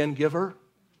money again giver.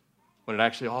 when it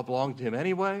actually all belonged to him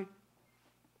anyway?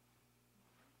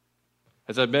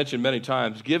 As I've mentioned many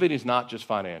times, giving is not just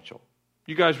financial.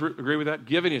 You guys agree with that?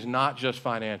 Giving is not just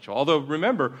financial. Although,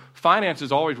 remember,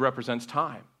 finances always represents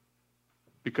time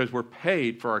because we're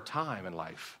paid for our time in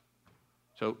life.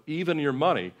 So even your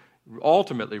money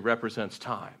ultimately represents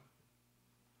time.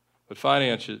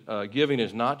 But giving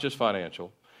is not just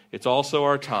financial. It's also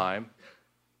our time,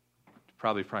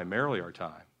 probably primarily our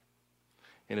time.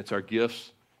 And it's our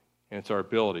gifts and it's our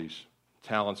abilities,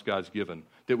 talents God's given,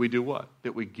 that we do what?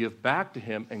 That we give back to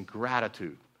him in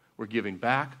gratitude. We're giving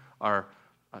back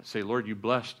say, Lord, you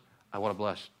blessed, I want to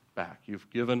bless back. You've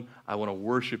given, I want to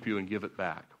worship you and give it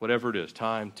back. Whatever it is,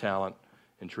 time, talent,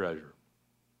 and treasure.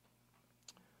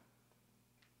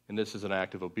 And this is an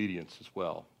act of obedience as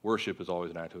well. Worship is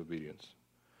always an act of obedience.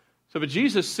 But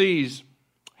Jesus sees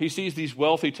these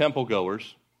wealthy temple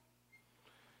goers,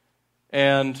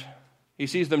 and he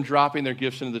sees them dropping their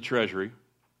gifts into the treasury.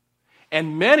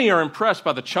 And many are impressed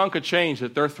by the chunk of change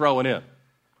that they're throwing in.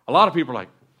 A lot of people are like,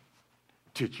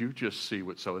 did you just see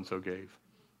what so-and-so gave?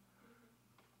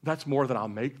 That's more than I'll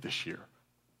make this year.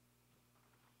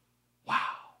 Wow,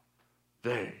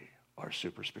 they are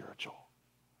super spiritual.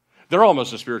 They're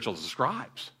almost as spiritual as the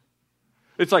scribes.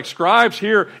 It's like scribes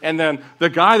here, and then the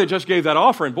guy that just gave that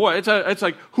offering, boy, it's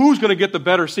like, who's going to get the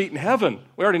better seat in heaven?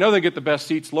 We already know they get the best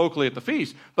seats locally at the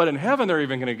feast, but in heaven they're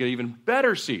even going to get even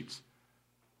better seats.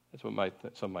 That's what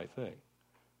some might think.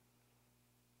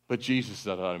 But Jesus is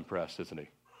not unimpressed, isn't he?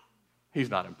 He's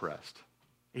not impressed.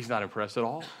 He's not impressed at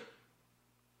all.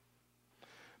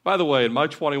 By the way, in my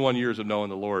 21 years of knowing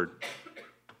the Lord,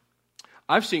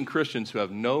 I've seen Christians who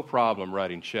have no problem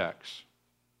writing checks.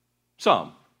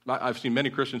 Some. I've seen many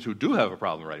Christians who do have a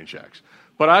problem writing checks.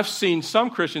 But I've seen some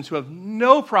Christians who have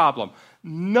no problem,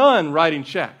 none writing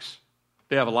checks.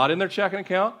 They have a lot in their checking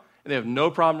account, and they have no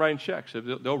problem writing checks.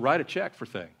 They'll write a check for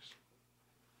things.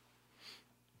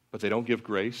 But they don't give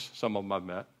grace. Some of them I've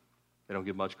met. They don't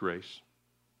give much grace.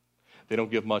 They don't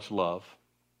give much love.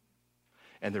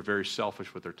 And they're very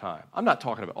selfish with their time. I'm not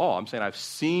talking about all. I'm saying I've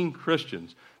seen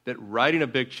Christians that writing a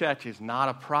big check is not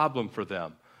a problem for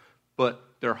them. But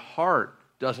their heart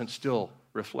doesn't still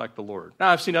reflect the Lord. Now,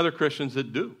 I've seen other Christians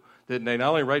that do. That they not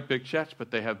only write big checks,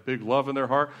 but they have big love in their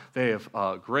heart. They have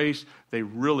grace. They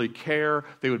really care.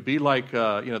 They would be like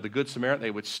the Good Samaritan. They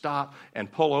would stop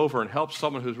and pull over and help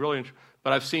someone who's really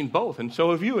But I've seen both, and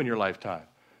so have you in your lifetime.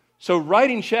 So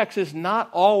writing checks is not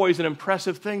always an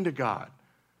impressive thing to God.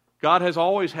 God has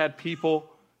always had people,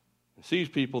 and sees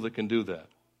people that can do that.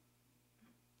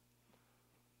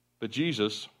 But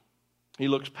Jesus, he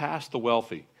looks past the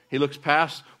wealthy. He looks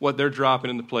past what they're dropping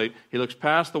in the plate. He looks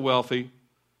past the wealthy,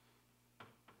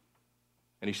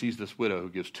 and he sees this widow who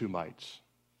gives 2 mites.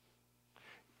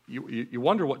 You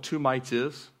wonder what 2 mites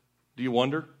is? Do you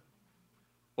wonder?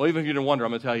 Well, even if you didn't wonder,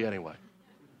 I'm going to tell you anyway.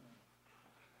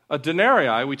 A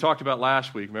denarii, we talked about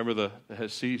last week, remember it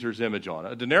has Caesar's image on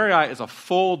it. A denarii is a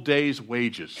full day's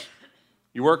wages.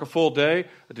 You work a full day,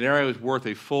 a denarii is worth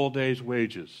a full day's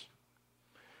wages.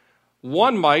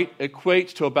 1 mite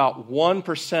equates to about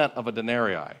 1% of a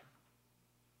denarii.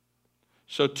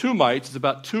 So 2 mites is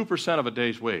about 2% of a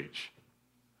day's wage.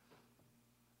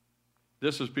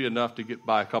 This would be enough to get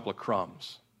by a couple of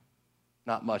crumbs.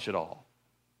 Not much at all.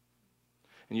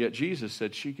 And yet Jesus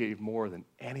said she gave more than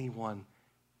anyone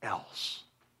else.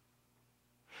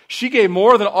 She gave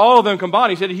more than all of them combined.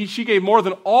 He said she gave more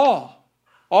than all.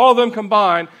 All of them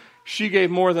combined, she gave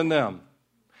more than them.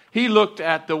 He looked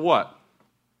at the what?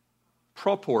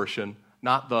 Proportion,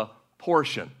 not the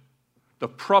portion. The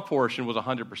proportion was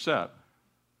 100%,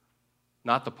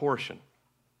 not the portion.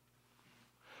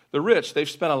 The rich, they've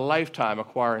spent a lifetime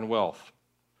acquiring wealth.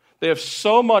 They have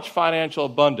so much financial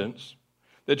abundance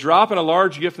that dropping a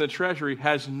large gift in the treasury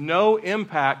has no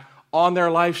impact on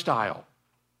their lifestyle.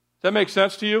 Does that make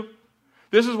sense to you?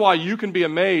 This is why you can be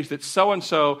amazed that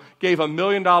so-and-so gave $1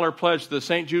 million pledge to the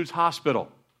St. Jude's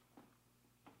Hospital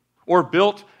or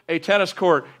built a tennis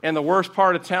court in the worst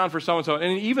part of town for so-and-so.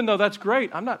 And even though that's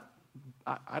great, I'm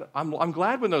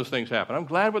glad when those things happen. I'm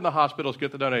glad when the hospitals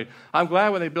get the donate. I'm glad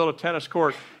when they build a tennis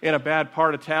court in a bad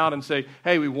part of town and say,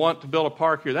 hey, we want to build a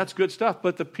park here. That's good stuff.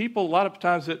 But the people, a lot of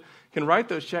times, that can write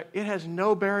those checks, it has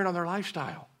no bearing on their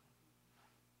lifestyle.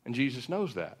 And Jesus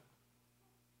knows that.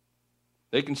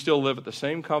 They can still live at the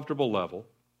same comfortable level.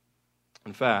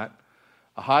 In fact,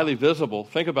 a highly visible,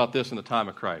 think about this in the time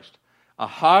of Christ, a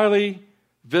highly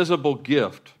visible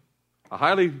gift, a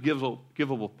highly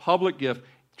givable public gift,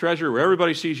 treasury where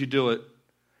everybody sees you do it,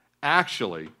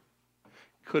 actually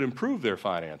could improve their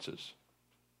finances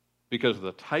because of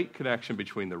the tight connection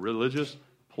between the religious,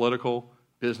 political,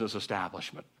 business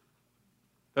establishment.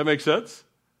 That makes sense?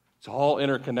 It's all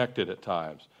interconnected at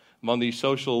times among these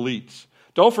social elites.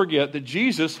 Don't forget that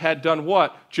Jesus had done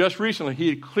what? Just recently, he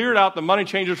had cleared out the money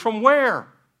changers from where?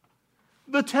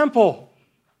 The temple.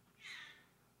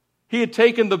 He had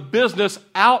taken the business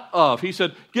out of. He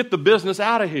said, get the business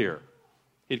out of here.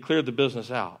 He had cleared the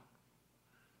business out.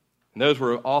 And those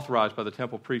were authorized by the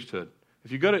temple priesthood.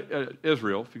 If you go to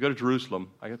Israel, if you go to Jerusalem,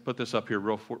 I can put this up here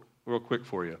real quick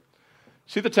for you.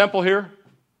 See the temple here? Do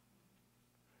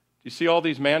you see all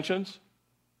these mansions?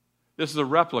 This is a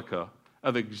replica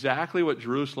of exactly what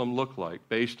Jerusalem looked like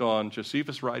based on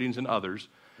Josephus' writings and others.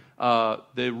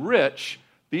 The rich,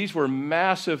 these were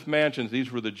massive mansions.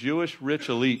 These were the Jewish rich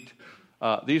elite.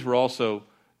 These were also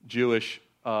Jewish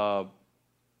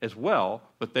as well,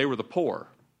 but they were the poor,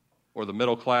 or the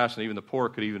middle class, and even the poor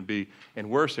could even be in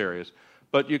worse areas.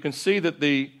 But you can see that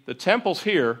the temple's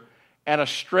here, and a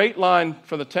straight line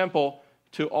from the temple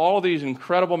to all of these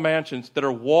incredible mansions that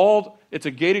are walled. It's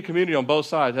a gated community on both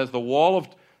sides. It has the wall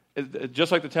of,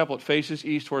 just like the temple, it faces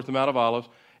east towards the Mount of Olives.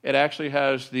 It actually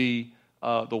has the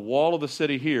wall of the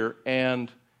city here,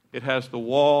 and it has the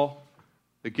wall,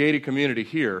 the gated community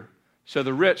here. So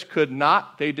the rich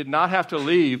they did not have to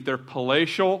leave their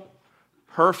palatial,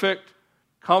 perfect,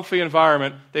 comfy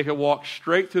environment. They could walk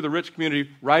straight through the rich community,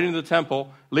 right into the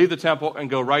temple, leave the temple, and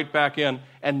go right back in,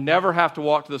 and never have to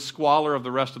walk to the squalor of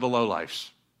the rest of the lowlifes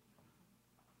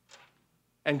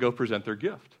and go present their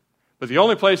gift. But the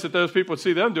only place that those people would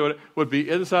see them doing it would be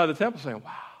inside the temple saying,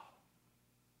 wow.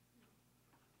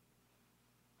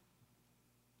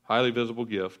 Highly visible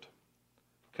gift,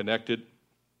 connected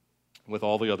with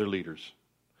all the other leaders.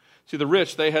 See, the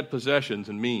rich, they had possessions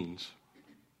and means,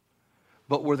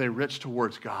 but were they rich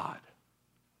towards God?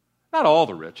 Not all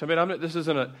the rich. I mean, this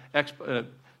isn't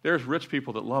there's rich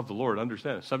people that love the Lord,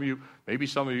 understand it. Maybe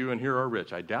some of you in here are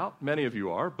rich. I doubt many of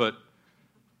you are, but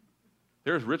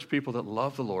there's rich people that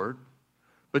love the Lord.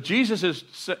 But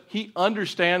Jesus he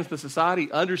understands the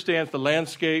society, understands the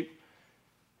landscape,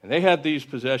 and they had these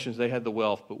possessions, they had the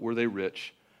wealth, but were they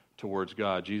rich towards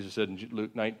God? Jesus said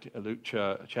in Luke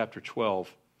chapter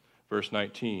 12, verse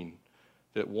 19,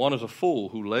 that one is a fool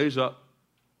who lays up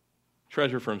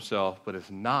treasure for himself, but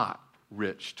is not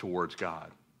rich towards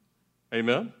God.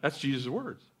 Amen? That's Jesus'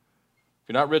 words. If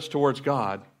you're not rich towards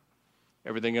God,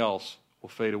 everything else will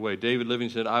fade away. David Living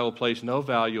said, I will place no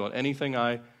value on anything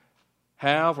I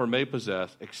have or may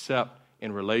possess except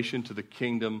in relation to the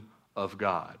kingdom of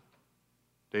God.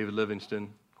 David Livingstone,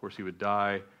 of course, he would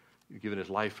die, giving his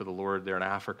life for the Lord there in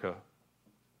Africa.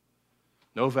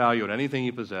 No value on anything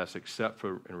he possessed except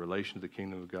for in relation to the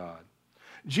kingdom of God.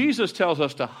 Jesus tells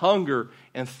us to hunger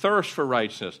and thirst for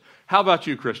righteousness. How about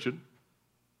you, Christian?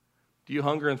 Do you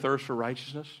hunger and thirst for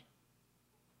righteousness?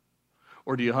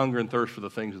 Or do you hunger and thirst for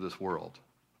the things of this world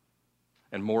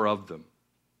and more of them?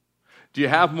 Do you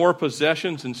have more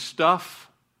possessions and stuff?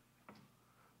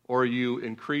 Or are you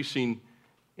increasing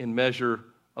in measure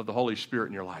of the Holy Spirit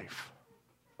in your life?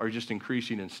 Or are you just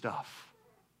increasing in stuff?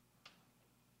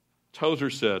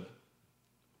 Tozer said,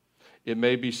 it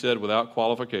may be said without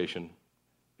qualification,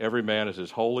 every man is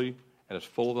as holy and as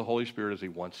full of the Holy Spirit as he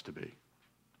wants to be.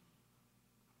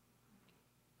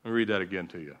 Let me read that again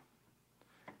to you.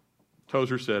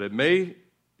 Tozer said, it may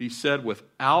be said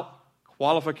without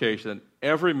qualification that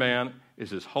every man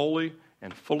is as holy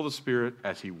and full of the Spirit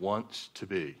as he wants to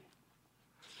be.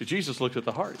 See, Jesus looked at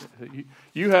the heart.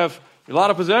 You have a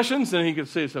lot of possessions, and he could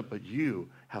say something, but you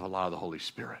have a lot of the Holy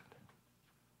Spirit.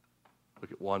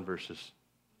 Look at one versus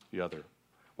the other. I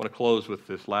want to close with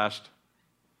this last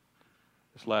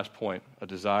point, a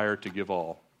desire to give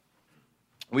all.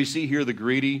 We see here the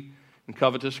greedy and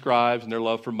covetous scribes and their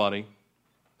love for money,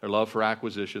 their love for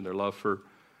acquisition, their love for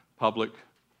public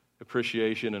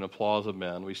appreciation and applause of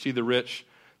men. We see the rich,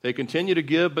 they continue to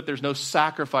give, but there's no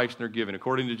sacrifice in their giving.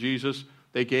 According to Jesus,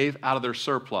 they gave out of their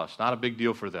surplus. Not a big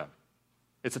deal for them.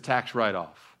 It's a tax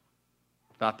write-off.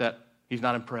 Not that he's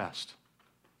not impressed.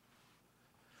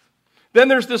 Then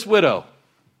there's this widow.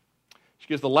 She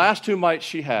gives the last 2 mites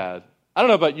she had. I don't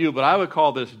know about you, but I would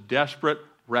call this desperate,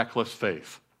 reckless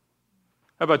faith.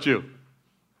 How about you?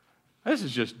 This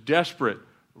is just desperate,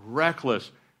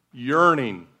 reckless,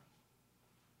 yearning.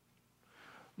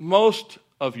 Most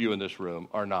of you in this room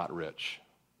are not rich.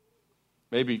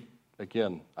 Maybe,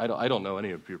 again, I don't know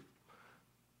any of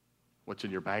what's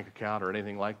in your bank account or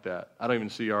anything like that. I don't even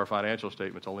see our financial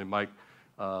statements. Only Mike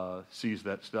sees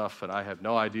that stuff, and I have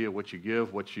no idea what you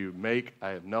give, what you make. I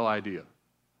have no idea.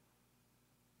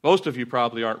 Most of you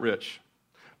probably aren't rich.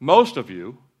 Most of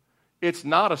you, it's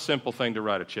not a simple thing to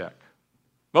write a check.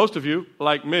 Most of you,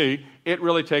 like me, it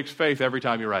really takes faith every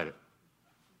time you write it.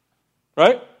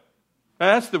 Right?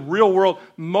 Now, that's the real world.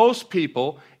 Most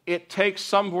people, it takes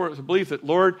some belief that,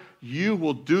 Lord, you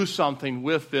will do something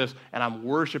with this, and I'm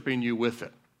worshiping you with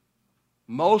it.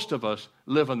 Most of us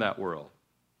live in that world.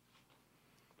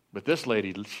 But this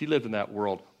lady, she lived in that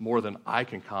world more than I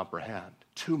can comprehend.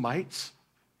 2 mites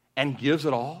and gives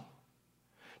it all.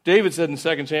 David said in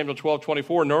 2 Samuel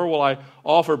 12:24, nor will I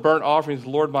offer burnt offerings to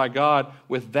the Lord my God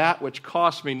with that which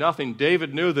costs me nothing.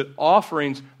 David knew that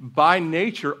offerings by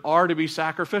nature are to be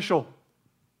sacrificial.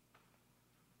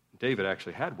 David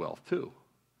actually had wealth too.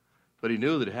 But he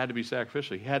knew that it had to be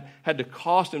sacrificial. He had to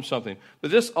cost him something.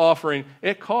 But this offering,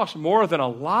 it cost more than a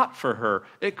lot for her.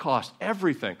 It cost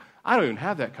everything. I don't even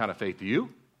have that kind of faith. Do you?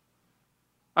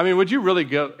 I mean, would you really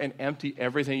go and empty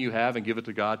everything you have and give it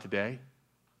to God today?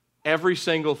 Every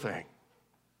single thing.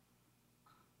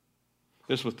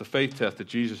 This was the faith test that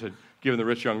Jesus had given the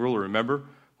rich young ruler. Remember,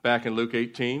 back in Luke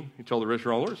 18, he told the rich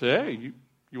young ruler, say, hey,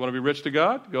 you want to be rich to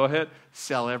God? Go ahead,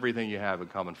 sell everything you have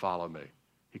and come and follow me.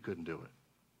 He couldn't do it.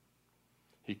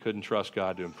 He couldn't trust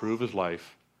God to improve his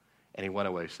life, and he went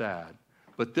away sad.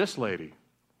 But this lady,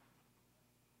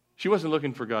 she wasn't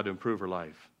looking for God to improve her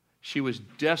life. She was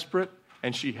desperate,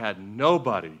 and she had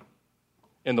nobody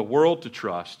in the world to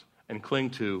trust and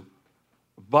cling to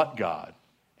but God.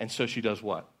 And so she does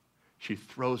what? She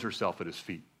throws herself at his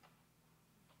feet.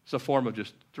 It's a form of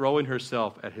just throwing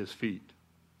herself at his feet.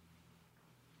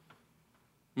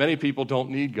 Many people don't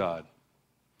need God.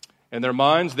 In their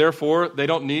minds, therefore, they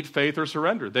don't need faith or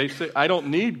surrender. They say, I don't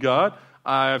need God.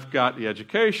 I've got the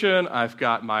education. I've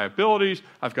got my abilities.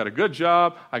 I've got a good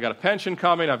job. I've got a pension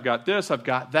coming. I've got this. I've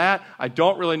got that. I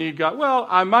don't really need God. Well,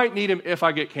 I might need him if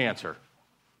I get cancer.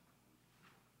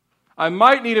 I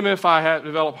might need him if I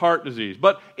develop heart disease.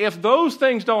 But if those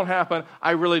things don't happen,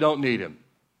 I really don't need him.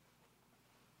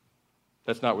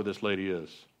 That's not where this lady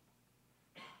is.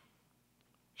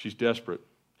 She's desperate.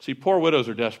 See, poor widows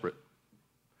are desperate.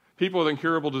 People with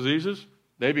incurable diseases,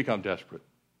 they become desperate.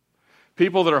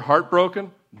 People that are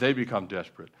heartbroken, they become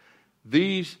desperate.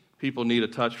 These people need a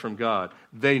touch from God.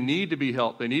 They need to be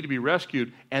helped. They need to be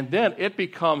rescued. And then it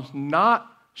becomes not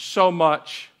so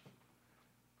much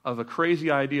of a crazy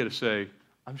idea to say,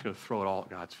 I'm just going to throw it all at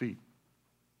God's feet.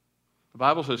 The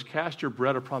Bible says, cast your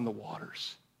bread upon the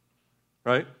waters.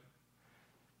 Right?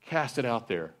 Cast it out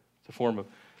there. It's a form of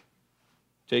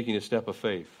taking a step of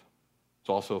faith. It's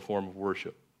also a form of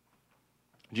worship.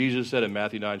 Jesus said in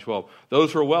Matthew 9:12,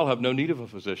 those who are well have no need of a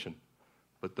physician,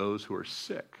 but those who are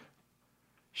sick.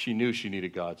 She knew she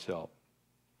needed God's help.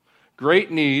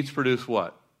 Great needs produce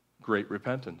what? Great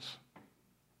repentance.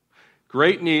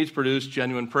 Great needs produce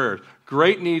genuine prayers.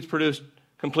 Great needs produce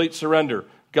complete surrender.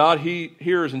 God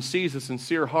hears and sees a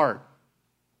sincere heart.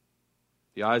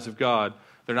 The eyes of God,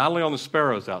 they're not only on the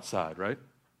sparrows outside, right?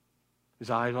 His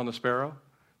eyes on the sparrow,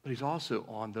 but he's also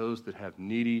on those that have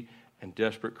needy and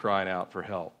desperate crying out for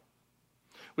help.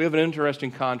 We have an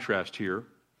interesting contrast here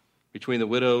between the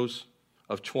widows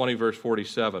of 20 verse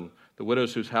 47, the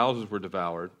widows whose houses were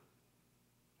devoured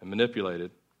and manipulated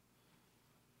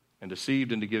and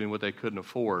deceived into giving what they couldn't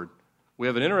afford. We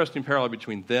have an interesting parallel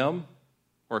between them,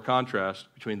 or a contrast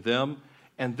between them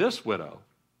and this widow.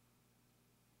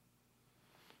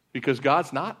 Because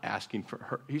God's not asking for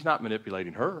her, he's not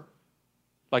manipulating her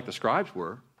like the scribes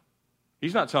were.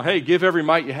 He's not saying, hey, give every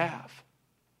mite you have.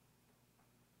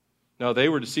 No, they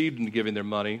were deceived into giving their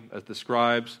money, as the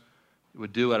scribes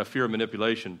would do out of fear of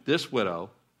manipulation. This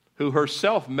widow, who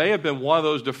herself may have been one of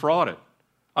those defrauded.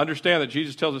 Understand that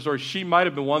Jesus tells the story, she might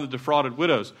have been one of the defrauded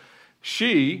widows.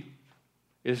 She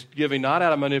is giving not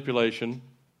out of manipulation,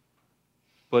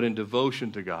 but in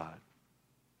devotion to God.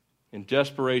 In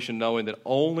desperation, knowing that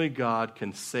only God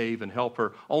can save and help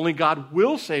her. Only God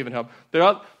will save and help.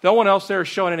 No one else there is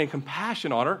showing any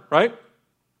compassion on her, right?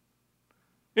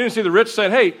 You didn't see the rich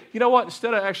saying, hey, you know what?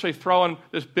 Instead of actually throwing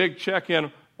this big check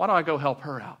in, why don't I go help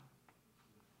her out?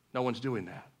 No one's doing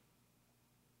that.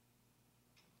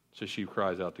 So she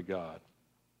cries out to God.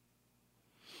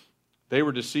 They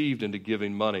were deceived into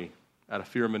giving money out of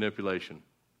fear of manipulation.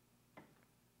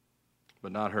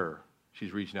 But not her.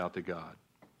 She's reaching out to God.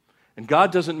 And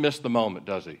God doesn't miss the moment,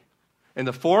 does he? In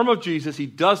the form of Jesus, he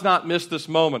does not miss this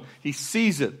moment. He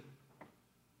sees it.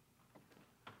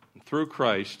 And through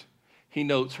Christ, he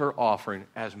notes her offering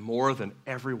as more than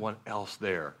everyone else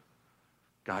there.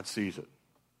 God sees it.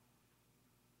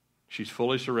 She's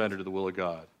fully surrendered to the will of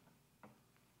God.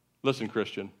 Listen,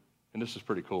 Christian, and this is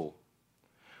pretty cool.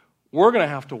 We're going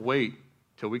to have to wait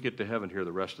till we get to heaven to hear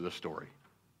the rest of the story.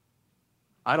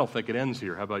 I don't think it ends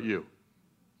here. How about you?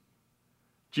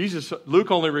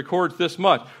 Luke only records this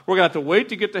much. We're going to have to wait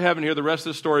to get to heaven to hear the rest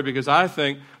of the story because I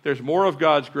think there's more of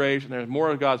God's grace and there's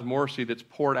more of God's mercy that's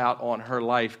poured out on her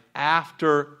life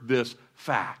after this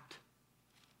fact.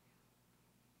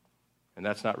 And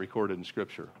that's not recorded in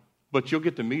Scripture. But you'll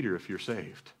get to meet her if you're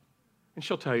saved. And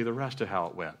she'll tell you the rest of how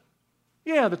it went.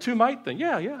 Yeah, the two mite thing.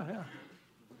 Yeah. Let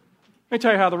me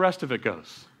tell you how the rest of it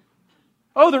goes.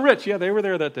 Oh, the rich. Yeah, they were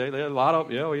there that day. They had a lot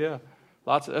of, yeah.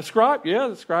 Lots of, a scribe. Yeah,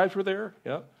 the scribes were there.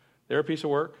 Yeah, they're a piece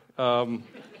of work. I'm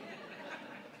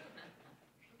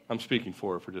speaking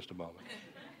for her for just a moment.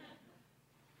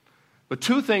 But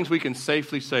two things we can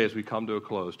safely say as we come to a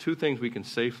close. Two things we can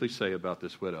safely say about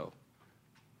this widow.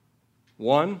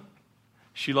 One,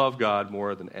 she loved God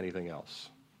more than anything else.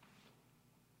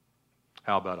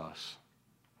 How about us?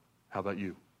 How about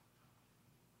you?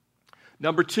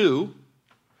 Number two,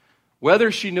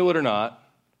 whether she knew it or not,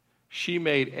 she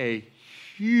made a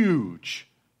huge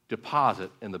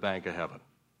deposit in the bank of heaven.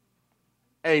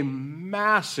 A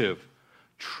massive $1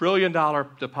 trillion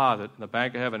deposit in the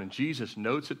bank of heaven. And Jesus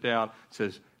notes it down,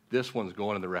 says, this one's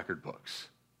going in the record books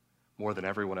more than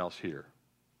everyone else here.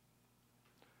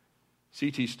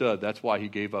 C.T. Studd, that's why he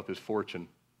gave up his fortune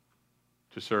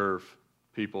to serve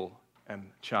people in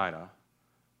China.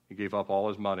 He gave up all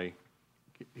his money.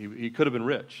 He could have been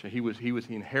rich. He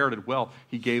inherited wealth.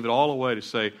 He gave it all away to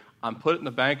say, I'm put it in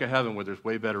the bank of heaven where there's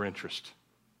way better interest.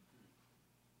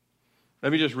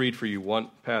 Let me just read for you one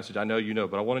passage. I know you know,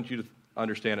 but I wanted you to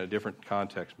understand in a different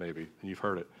context maybe, and you've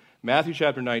heard it. Matthew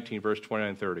chapter 19, verse 29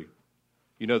 and 30.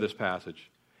 You know this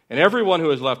passage. And everyone who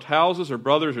has left houses or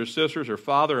brothers or sisters or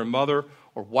father or mother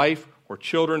or wife or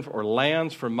children or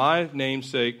lands for my name's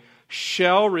sake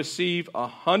shall receive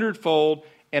 100-fold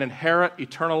and inherit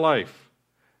eternal life.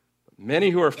 Many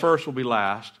who are first will be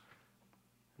last,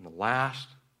 and the last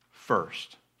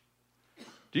first.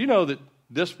 Do you know that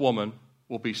this woman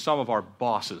will be some of our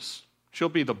bosses? She'll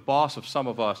be the boss of some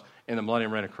of us in the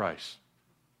millennium reign of Christ.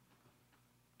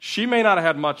 She may not have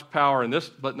had much power in this,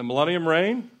 but in the millennium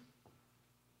reign,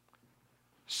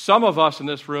 some of us in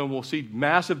this room will see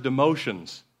massive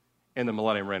demotions in the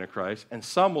millennium reign of Christ, and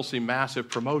some will see massive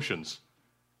promotions.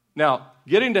 Now,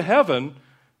 getting to heaven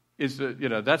is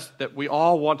that we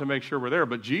all want to make sure we're there,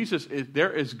 but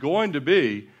there is going to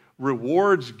be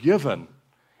rewards given.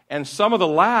 And some of the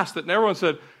last that everyone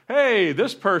said, hey,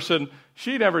 this person,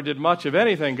 she never did much of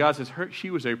anything. God says she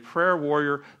was a prayer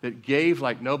warrior that gave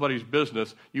like nobody's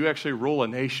business. You actually rule a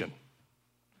nation.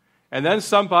 And then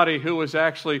somebody who was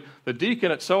actually the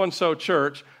deacon at so-and-so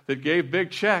church that gave big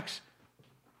checks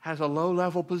has a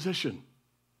low-level position.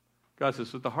 God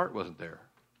says that the heart wasn't there.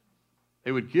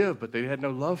 They would give, but they had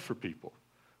no love for people.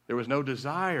 There was no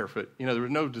desire for it. There was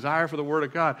no desire for the Word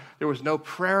of God. There was no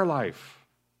prayer life.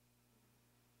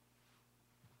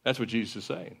 That's what Jesus is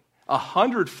saying.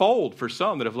 100-fold for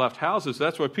some that have left houses.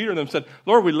 That's why Peter and them said,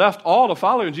 Lord, we left all to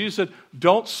follow you. And Jesus said,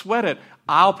 don't sweat it.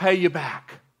 I'll pay you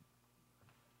back.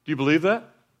 Do you believe that?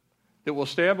 That we'll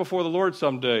stand before the Lord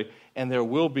someday, and there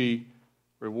will be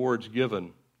rewards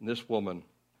given. And this woman,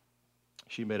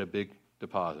 she made a big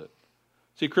deposit.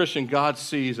 See, Christian, God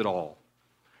sees it all.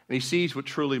 And He sees what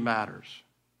truly matters.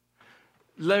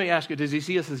 Let me ask you, does He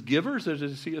see us as givers or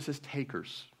does He see us as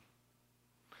takers?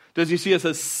 Does He see us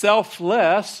as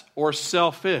selfless or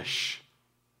selfish?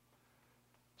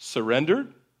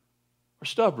 Surrendered or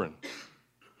stubborn?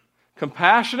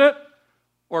 Compassionate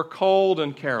or cold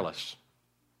and careless?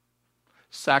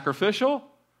 Sacrificial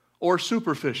or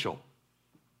superficial?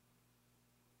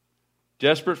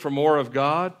 Desperate for more of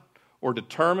God or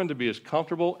determined to be as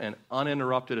comfortable and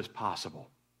uninterrupted as possible?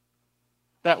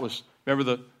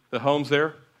 Remember the homes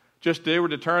there? They were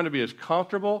determined to be as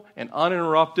comfortable and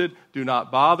uninterrupted. Do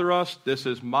not bother us. This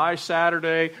is my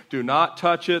Saturday. Do not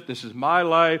touch it. This is my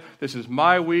life. This is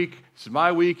my week. This is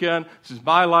my weekend. This is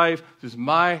my life. This is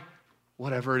my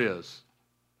whatever it is.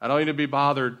 I don't need to be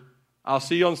bothered. I'll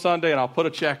see you on Sunday and I'll put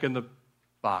a check in the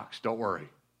box. Don't worry.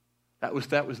 That was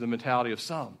the mentality of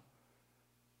some.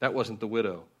 That wasn't the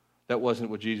widow. That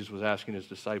wasn't what Jesus was asking His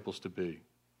disciples to be.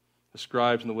 The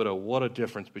scribes and the widow, what a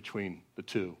difference between the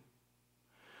two.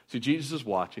 See, Jesus is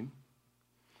watching.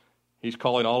 He's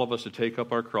calling all of us to take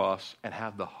up our cross and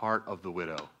have the heart of the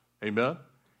widow. Amen?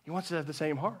 He wants to have the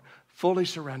same heart, fully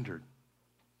surrendered.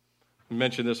 We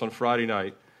mentioned this on Friday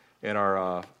night in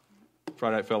our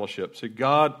Friday night fellowship. See,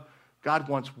 God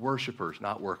wants worshipers,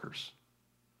 not workers.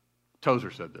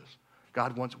 Tozer said this.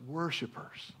 God wants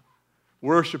worshipers.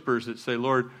 Worshipers that say,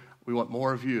 Lord, we want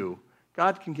more of you.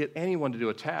 God can get anyone to do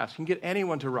a task. He can get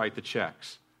anyone to write the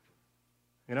checks.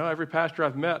 Every pastor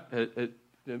I've met at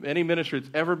any ministry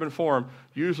that's ever been formed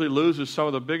usually loses some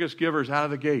of the biggest givers out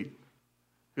of the gate.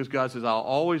 Because God says, I'll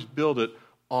always build it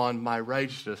on my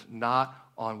righteousness, not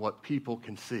on what people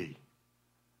can see.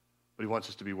 But he wants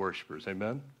us to be worshipers.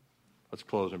 Amen? Let's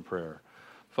close in prayer.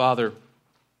 Father,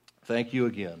 thank you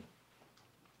again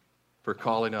for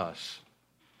calling us.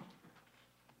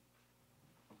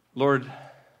 Lord,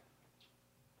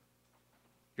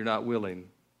 you're not willing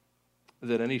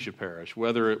that any should perish,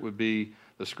 whether it would be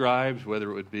the scribes,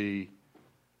 whether it would be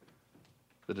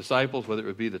the disciples, whether it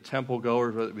would be the temple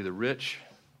goers, whether it be the rich.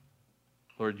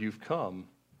 Lord, you've come.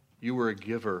 You were a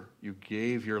giver. You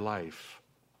gave your life.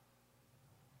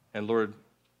 And Lord,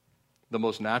 the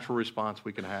most natural response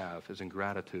we can have is in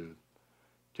gratitude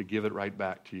to give it right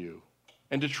back to you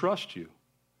and to trust you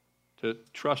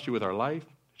with our life,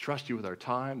 to trust you with our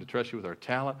time, to trust you with our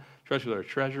talent, to trust you with our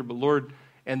treasure. But Lord,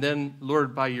 and then,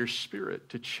 Lord, by your Spirit,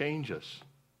 to change us.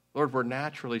 Lord, we're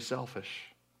naturally selfish.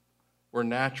 We're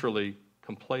naturally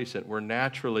complacent. We're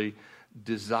naturally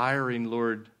desiring,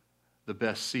 Lord, the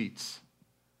best seats.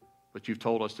 But you've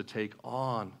told us to take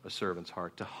on a servant's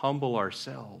heart, to humble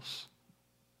ourselves,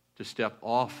 to step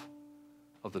off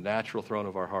of the natural throne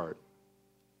of our heart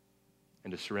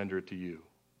and to surrender it to you.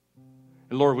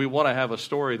 And Lord, we want to have a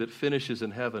story that finishes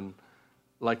in heaven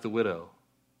like the widow,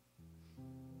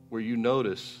 where you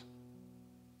notice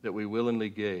that we willingly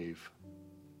gave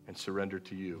and surrendered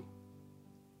to you.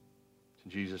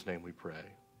 In Jesus' name we pray.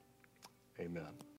 Amen.